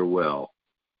do your will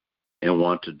and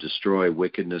want to destroy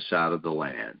wickedness out of the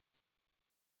land.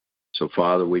 So,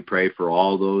 Father, we pray for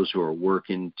all those who are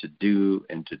working to do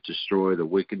and to destroy the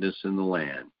wickedness in the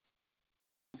land.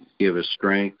 Give us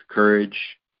strength, courage,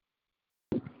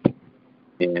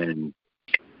 and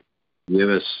give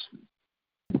us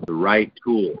the right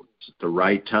tools at the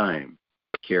right time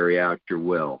to carry out your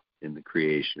will in the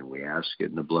creation. We ask it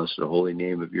in the blessed holy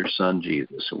name of your Son,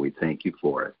 Jesus, and we thank you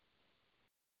for it.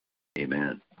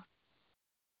 Amen.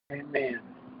 Amen.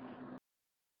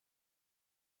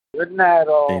 Good night,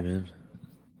 all. Amen.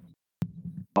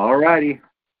 All righty.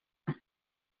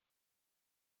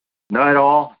 Night,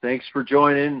 all. Thanks for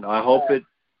joining. I hope it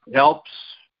helps.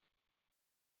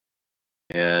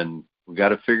 And we got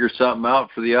to figure something out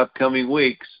for the upcoming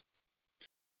weeks,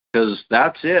 because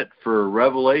that's it for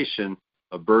Revelation,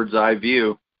 a bird's eye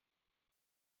view.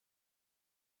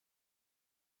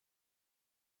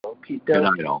 Good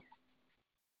night, all.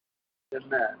 Good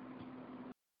night.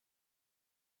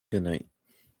 Good night.